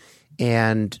experience.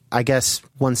 And I guess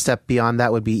one step beyond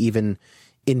that would be even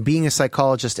in being a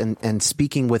psychologist and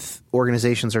speaking with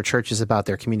organizations or churches about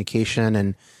their communication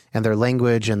and their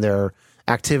language and their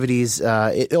activities.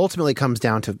 It ultimately comes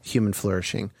down to human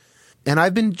flourishing. And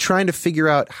I've been trying to figure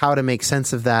out how to make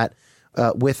sense of that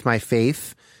with my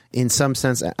faith. In some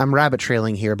sense, I'm rabbit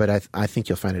trailing here, but I think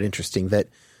you'll find it interesting that,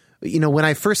 when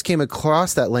I first came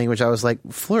across that language, I was like,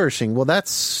 flourishing. Well,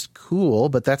 that's cool,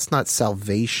 but that's not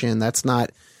salvation. That's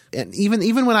not, and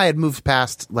even when I had moved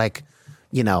past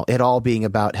it all being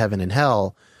about heaven and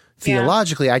hell,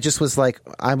 theologically, I just was like,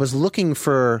 I was looking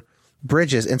for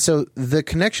bridges. And so the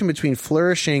connection between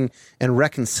flourishing and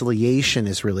reconciliation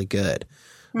is really good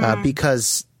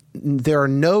because there are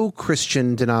no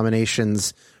Christian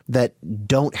denominations that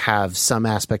don't have some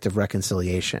aspect of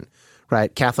reconciliation,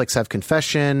 right? Catholics have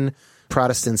confession,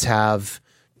 Protestants have,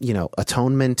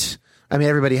 atonement. I mean,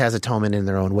 everybody has atonement in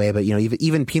their own way, but,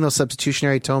 even penal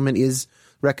substitutionary atonement is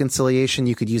reconciliation.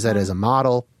 You could use that as a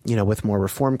model, with more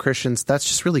Reformed Christians. That's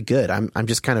just really good. I'm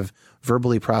just kind of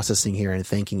verbally processing here and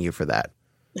thanking you for that.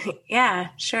 Yeah,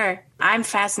 sure. I'm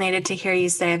fascinated to hear you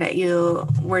say that you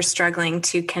were struggling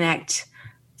to connect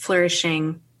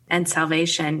flourishing and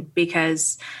salvation,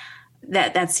 because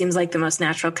that seems like the most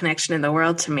natural connection in the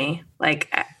world to me.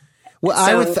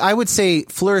 Well, I would say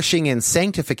flourishing and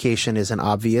sanctification is an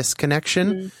obvious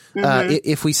connection. Mm-hmm.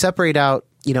 If we separate out,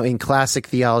 in classic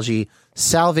theology,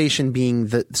 salvation being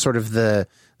the sort of the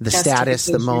status,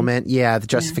 the moment, the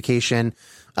justification.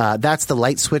 That's the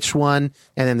light switch one,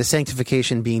 and then the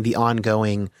sanctification being the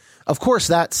ongoing. Of course,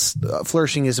 that's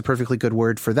flourishing is a perfectly good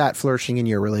word for that. Flourishing in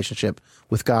your relationship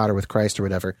with God or with Christ or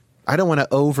whatever. I don't want to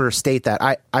overstate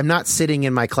that. I'm not sitting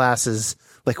in my classes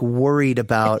worried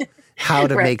about how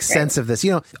to make sense of this.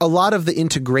 A lot of the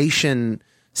integration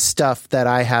stuff that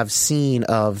I have seen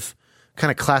of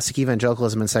kind of classic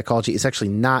evangelicalism and psychology is actually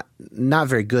not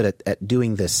very good at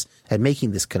doing this, at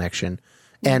making this connection.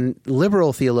 And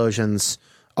liberal theologians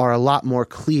are a lot more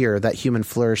clear that human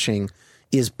flourishing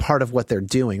is part of what they're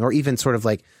doing, or even sort of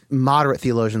moderate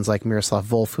theologians like Miroslav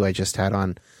Volf, who I just had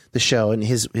on the show, and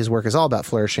his work is all about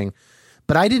flourishing.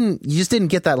 But you just didn't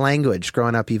get that language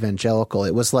growing up evangelical.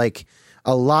 It was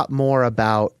a lot more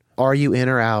about, are you in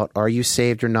or out? Are you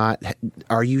saved or not?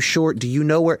 Are you sure? Do you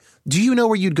know where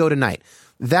you'd go tonight?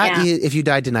 That is, if you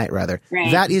died tonight, rather,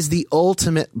 that is the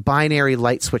ultimate binary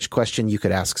light switch question you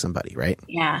could ask somebody, right?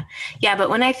 Yeah. Yeah. But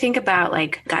when I think about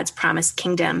God's promised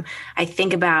kingdom, I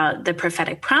think about the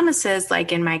prophetic promises,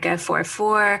 like in Micah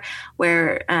 4:4,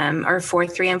 where, or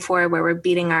 4:3-4, where we're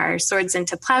beating our swords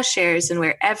into plowshares, and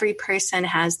where every person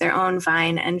has their own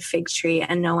vine and fig tree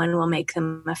and no one will make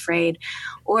them afraid.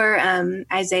 Or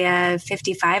Isaiah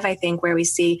 55, I think, where we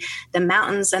see the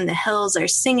mountains and the hills are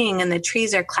singing and the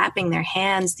trees are clapping their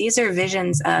hands. These are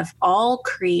visions of all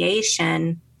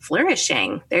creation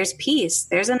flourishing. There's peace.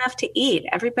 There's enough to eat.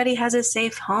 Everybody has a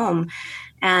safe home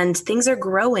and things are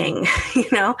growing.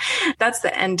 That's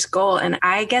the end goal. And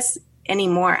I guess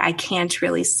anymore, I can't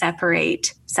really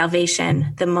separate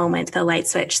salvation, the moment, the light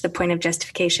switch, the point of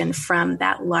justification from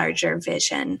that larger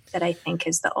vision that I think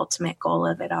is the ultimate goal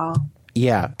of it all.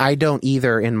 Yeah, I don't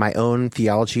either in my own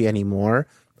theology anymore.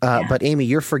 But Amy,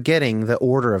 you're forgetting the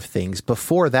order of things.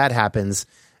 Before that happens,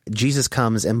 Jesus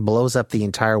comes and blows up the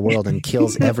entire world and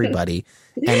kills everybody.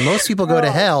 And most people go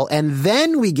to hell, and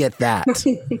then we get that.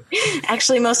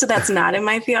 Actually, most of that's not in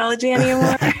my theology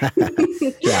anymore.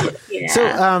 Yeah.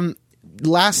 So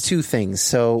last two things.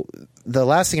 So the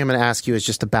last thing I'm going to ask you is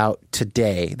just about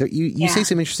today. You say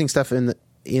some interesting stuff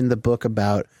in the book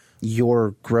about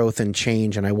your growth and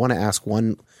change, and I want to ask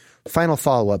one final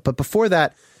follow-up. But before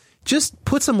that, just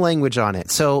put some language on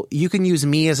it. So you can use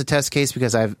me as a test case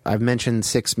because I've mentioned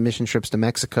 6 mission trips to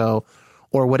Mexico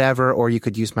or whatever, or you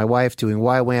could use my wife doing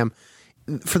YWAM.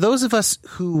 For those of us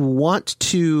who want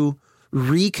to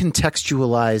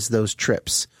recontextualize those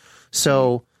trips,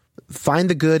 so find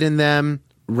the good in them,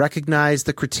 recognize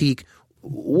the critique,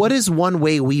 what is one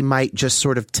way we might just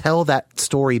sort of tell that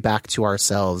story back to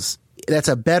ourselves that's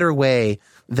a better way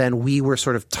than we were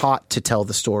sort of taught to tell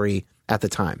the story at the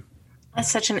time? That's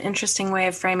such an interesting way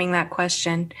of framing that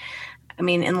question. I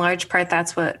mean, in large part,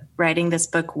 that's what writing this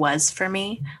book was for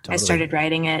me. Totally. I started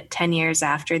writing it 10 years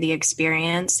after the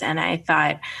experience, and I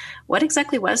thought, what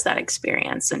exactly was that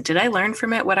experience? And did I learn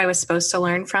from it what I was supposed to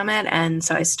learn from it? And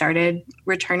so I started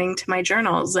returning to my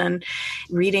journals and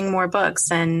reading more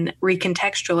books and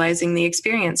recontextualizing the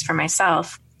experience for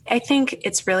myself. I think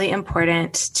it's really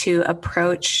important to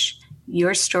approach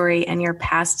your story and your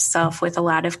past self with a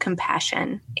lot of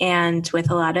compassion and with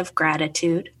a lot of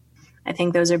gratitude. I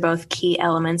think those are both key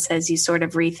elements as you sort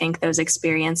of rethink those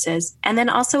experiences. And then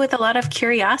also with a lot of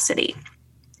curiosity.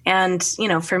 And,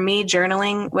 for me,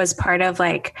 journaling was part of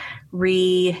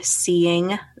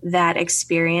re-seeing that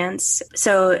experience.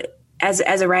 So as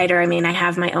a writer, I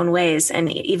have my own ways. And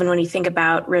even when you think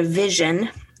about revision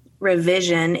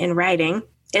in writing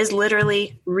is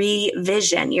literally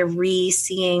revision. You're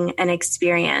re-seeing an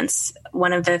experience.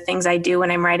 One of the things I do when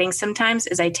I'm writing sometimes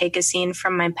is I take a scene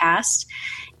from my past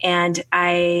and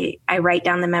I write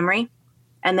down the memory,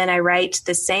 and then I write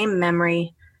the same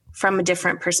memory from a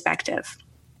different perspective.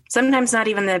 Sometimes not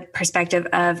even the perspective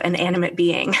of an animate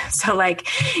being. So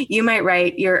you might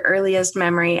write your earliest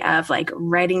memory of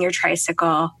riding your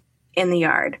tricycle in the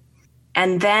yard.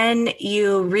 And then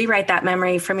you rewrite that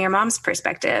memory from your mom's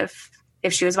perspective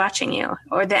if she was watching you,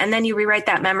 and then you rewrite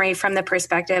that memory from the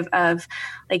perspective of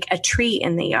a tree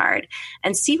in the yard,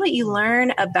 and see what you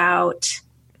learn about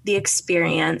the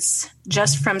experience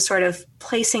just from sort of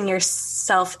placing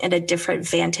yourself in a different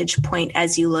vantage point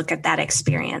as you look at that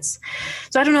experience.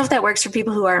 So I don't know if that works for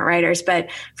people who aren't writers, but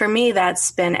for me,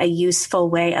 that's been a useful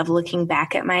way of looking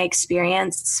back at my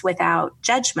experience without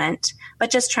judgment, but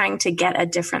just trying to get a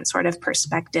different sort of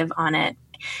perspective on it.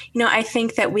 I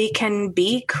think that we can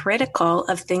be critical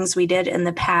of things we did in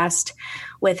the past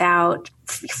without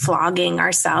flogging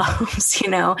ourselves,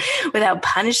 without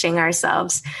punishing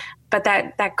ourselves. But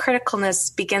that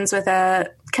criticalness begins with a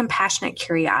compassionate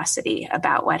curiosity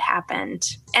about what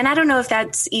happened. And I don't know if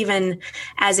that's even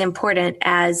as important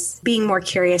as being more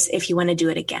curious if you want to do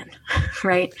it again,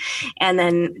 right? And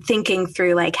then thinking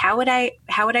through how would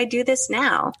I do this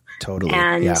now? Totally.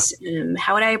 And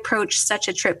how would I approach such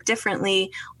a trip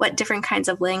differently? What different kinds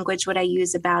of language would I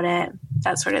use about it?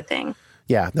 That sort of thing.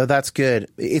 Yeah, no, that's good.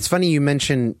 It's funny you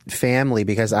mentioned family,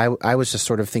 because I was just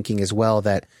sort of thinking as well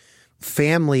that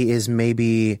family is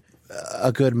maybe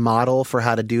a good model for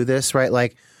how to do this, right?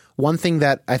 Like, one thing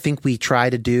that I think we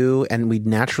try to do, and we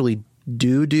naturally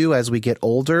do as we get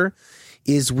older,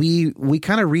 is we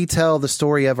kind of retell the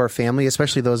story of our family,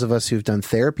 especially those of us who've done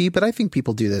therapy. But I think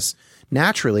people do this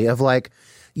naturally of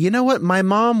you know what? My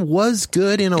mom was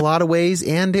good in a lot of ways,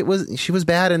 and she was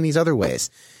bad in these other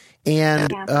ways.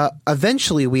 And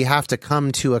eventually we have to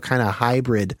come to a kind of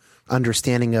hybrid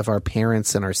understanding of our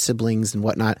parents and our siblings and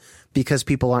whatnot, because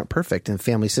people aren't perfect and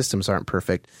family systems aren't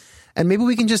perfect. And maybe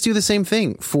we can just do the same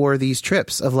thing for these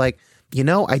trips of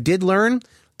I did learn,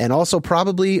 and also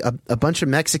probably a bunch of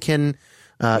Mexican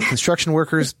construction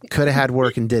workers could have had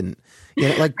work and didn't.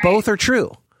 Both are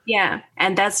true. Yeah.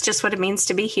 And that's just what it means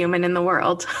to be human in the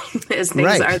world, is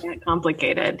things are that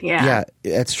complicated. Yeah. Yeah,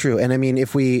 that's true. And I mean,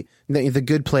 The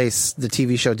Good Place, the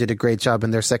TV show, did a great job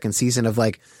in their second season of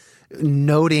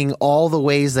noting all the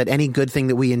ways that any good thing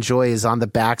that we enjoy is on the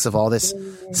backs of all this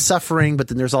suffering, but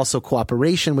then there's also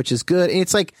cooperation, which is good. And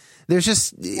it's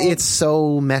it's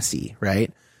so messy,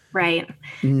 right? Right.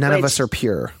 None of us are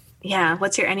pure. Yeah.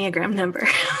 What's your Enneagram number?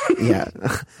 Yeah.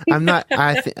 I'm not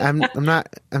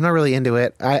really into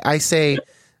it. I say,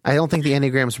 I don't think the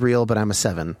Enneagram's real, but I'm a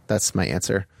 7. That's my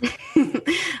answer.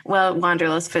 Well,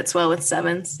 Wanderlust fits well with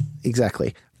 7s.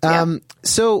 Exactly. Yeah.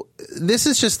 So this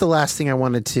is just the last thing I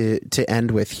wanted to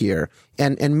end with here.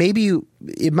 And maybe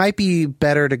it might be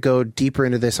better to go deeper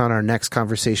into this on our next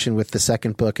conversation with the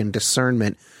second book and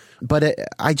discernment. But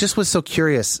I just was so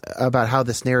curious about how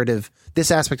this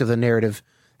aspect of the narrative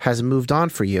has moved on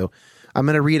for you. I'm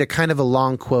going to read a kind of a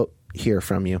long quote here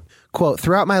from you. Quote,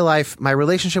 "Throughout my life, my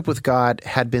relationship with God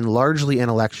had been largely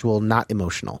intellectual, not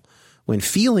emotional. When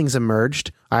feelings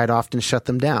emerged, I had often shut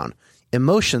them down.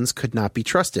 Emotions could not be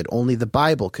trusted. Only the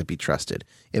Bible could be trusted.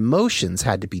 Emotions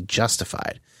had to be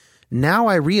justified. Now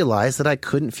I realize that I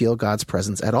couldn't feel God's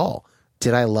presence at all.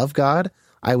 Did I love God?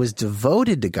 I was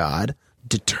devoted to God,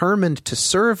 determined to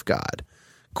serve God.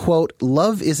 Quote,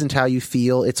 love isn't how you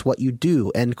feel, it's what you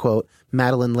do, end quote,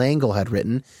 Madeleine L'Engle had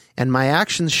written, and my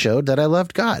actions showed that I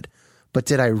loved God. But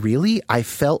did I really? I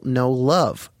felt no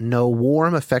love, no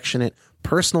warm, affectionate,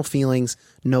 personal feelings,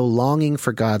 no longing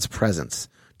for God's presence.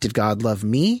 Did God love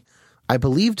me? I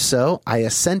believed so. I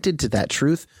assented to that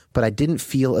truth, but I didn't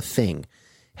feel a thing.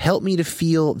 Help me to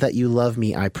feel that you love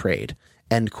me, I prayed.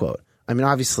 End quote. I mean,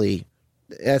 obviously,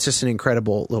 that's just an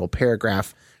incredible little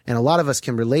paragraph, and a lot of us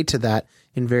can relate to that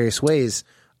in various ways.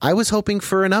 I was hoping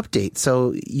for an update.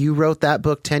 So you wrote that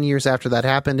book 10 years after that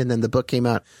happened, and then the book came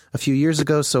out a few years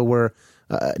ago, so we're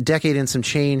a decade and some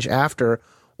change after.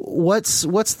 What's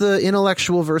the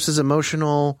intellectual versus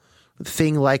emotional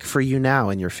thing like for you now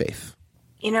in your faith?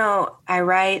 I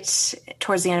write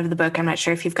towards the end of the book, I'm not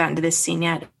sure if you've gotten to this scene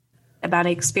yet, about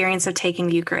an experience of taking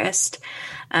the Eucharist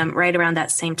right around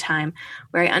that same time,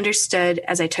 where I understood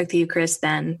as I took the Eucharist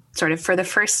then, sort of for the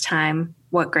first time,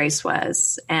 what grace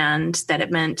was, and that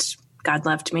it meant God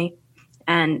loved me.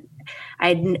 And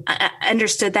I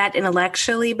understood that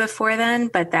intellectually before then,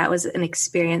 but that was an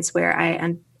experience where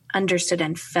I understood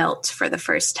and felt for the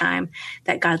first time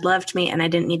that God loved me, and I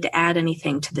didn't need to add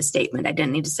anything to the statement. I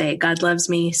didn't need to say, God loves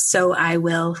me, so I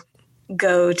will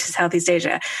go to Southeast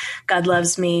Asia. God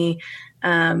loves me,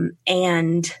 but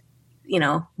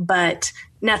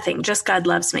nothing, just God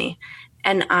loves me.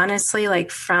 And honestly,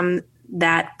 from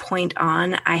that point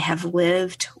on, I have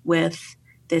lived with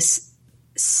this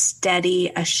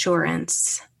steady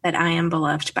assurance that I am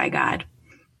beloved by God,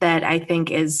 that I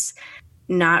think is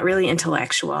not really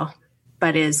intellectual,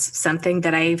 but is something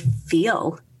that I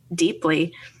feel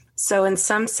deeply. So in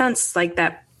some sense,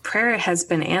 that prayer has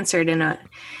been answered in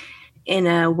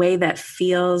a way that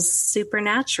feels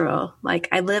supernatural.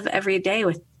 I live every day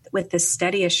with this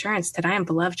steady assurance that I am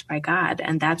beloved by God.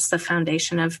 And that's the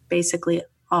foundation of basically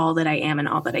all that I am and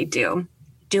all that I do.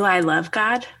 Do I love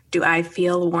God? Do I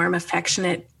feel warm,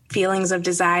 affectionate feelings of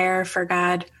desire for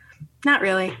God? Not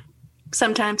really.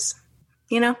 Sometimes,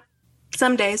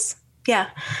 some days. Yeah.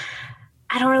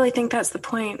 I don't really think that's the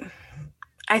point.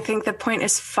 I think the point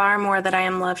is far more that I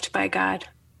am loved by God.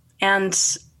 And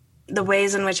the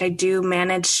ways in which I do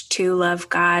manage to love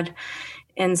God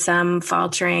in some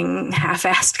faltering,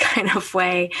 half-assed kind of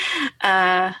way,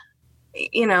 they're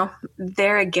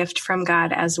a gift from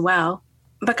God as well.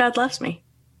 But God loves me.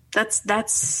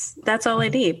 That's all I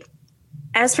need.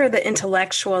 As for the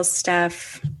intellectual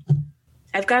stuff,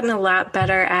 I've gotten a lot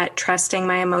better at trusting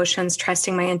my emotions,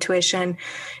 trusting my intuition,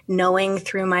 knowing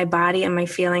through my body and my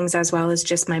feelings as well as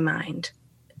just my mind.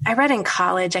 I read in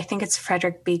college, I think it's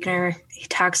Frederick Buechner, he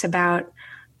talks about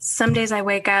some days I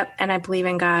wake up and I believe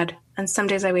in God, and some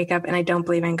days I wake up and I don't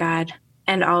believe in God,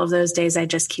 and all of those days I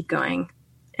just keep going.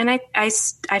 And I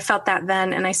felt that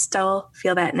then, and I still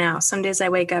feel that now. Some days I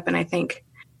wake up and I think,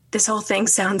 this whole thing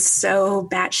sounds so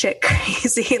batshit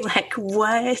crazy. Like,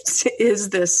 what is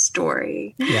this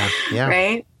story? Yeah.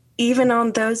 Right? Even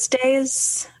on those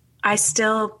days, I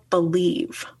still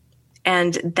believe.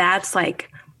 And that's like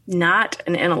not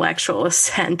an intellectual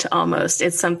assent almost.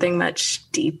 It's something much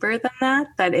deeper than that.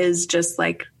 That is just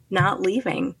like not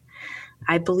leaving.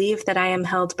 I believe that I am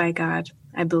held by God.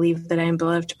 I believe that I am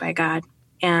beloved by God.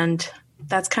 And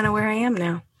that's kind of where I am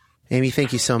now. Amy,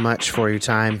 thank you so much for your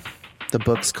time. The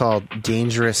book's called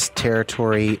Dangerous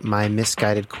Territory, My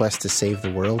Misguided Quest to Save the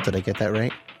World. Did I get that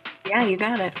right? Yeah, you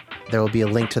got it. There will be a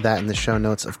link to that in the show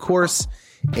notes, of course.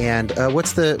 And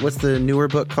what's the newer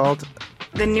book called?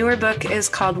 The newer book is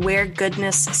called Where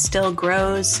Goodness Still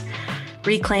Grows,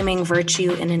 Reclaiming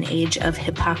Virtue in an Age of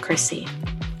Hypocrisy.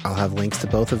 I'll have links to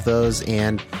both of those,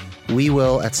 and we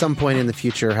will, at some point in the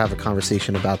future, have a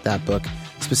conversation about that book,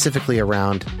 specifically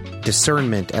around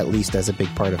discernment, at least as a big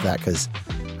part of that, because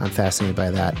I'm fascinated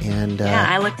by that. And yeah,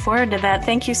 I look forward to that.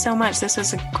 Thank you so much. This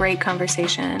was a great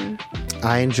conversation.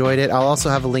 I enjoyed it. I'll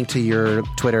also have a link to your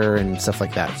Twitter and stuff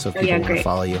like that, so if people want to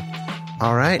follow you.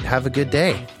 All right. Have a good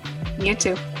day. You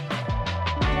too.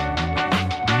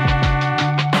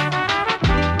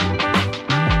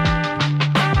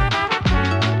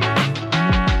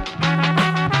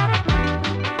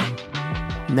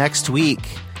 Next week,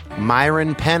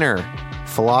 Myron Penner,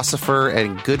 philosopher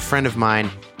and good friend of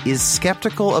mine, is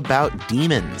skeptical about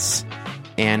demons,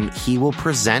 and he will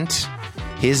present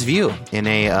his view in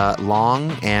a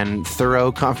long and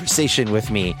thorough conversation with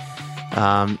me.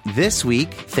 This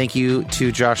week, thank you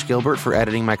to Josh Gilbert for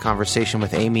editing my conversation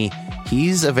with Amy.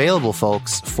 He's available,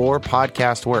 folks, for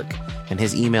podcast work, and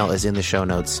his email is in the show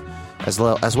notes, as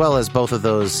well as both of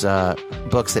those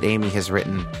books that Amy has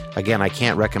written. Again, I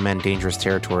can't recommend Dangerous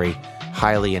Territory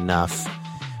highly enough.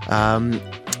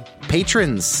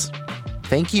 Patrons,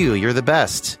 thank you. You're the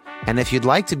best. And if you'd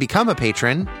like to become a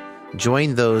patron,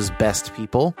 join those best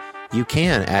people. You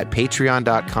can at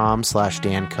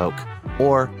patreon.com/Dan Koch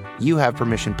or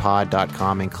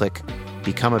youhavepermissionpod.com and click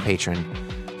Become a Patron.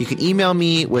 You can email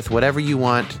me with whatever you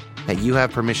want at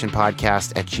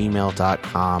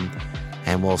youhavepermissionpodcast@gmail.com.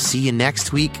 And we'll see you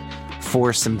next week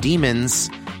for some demons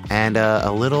and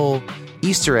a little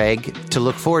Easter egg to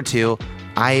look forward to.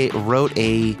 I wrote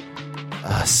a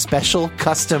special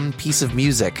custom piece of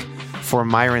music for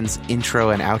Myron's intro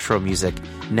and outro music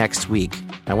next week.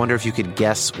 I wonder if you could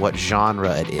guess what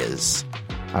genre it is.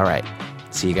 All right.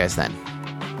 See you guys then.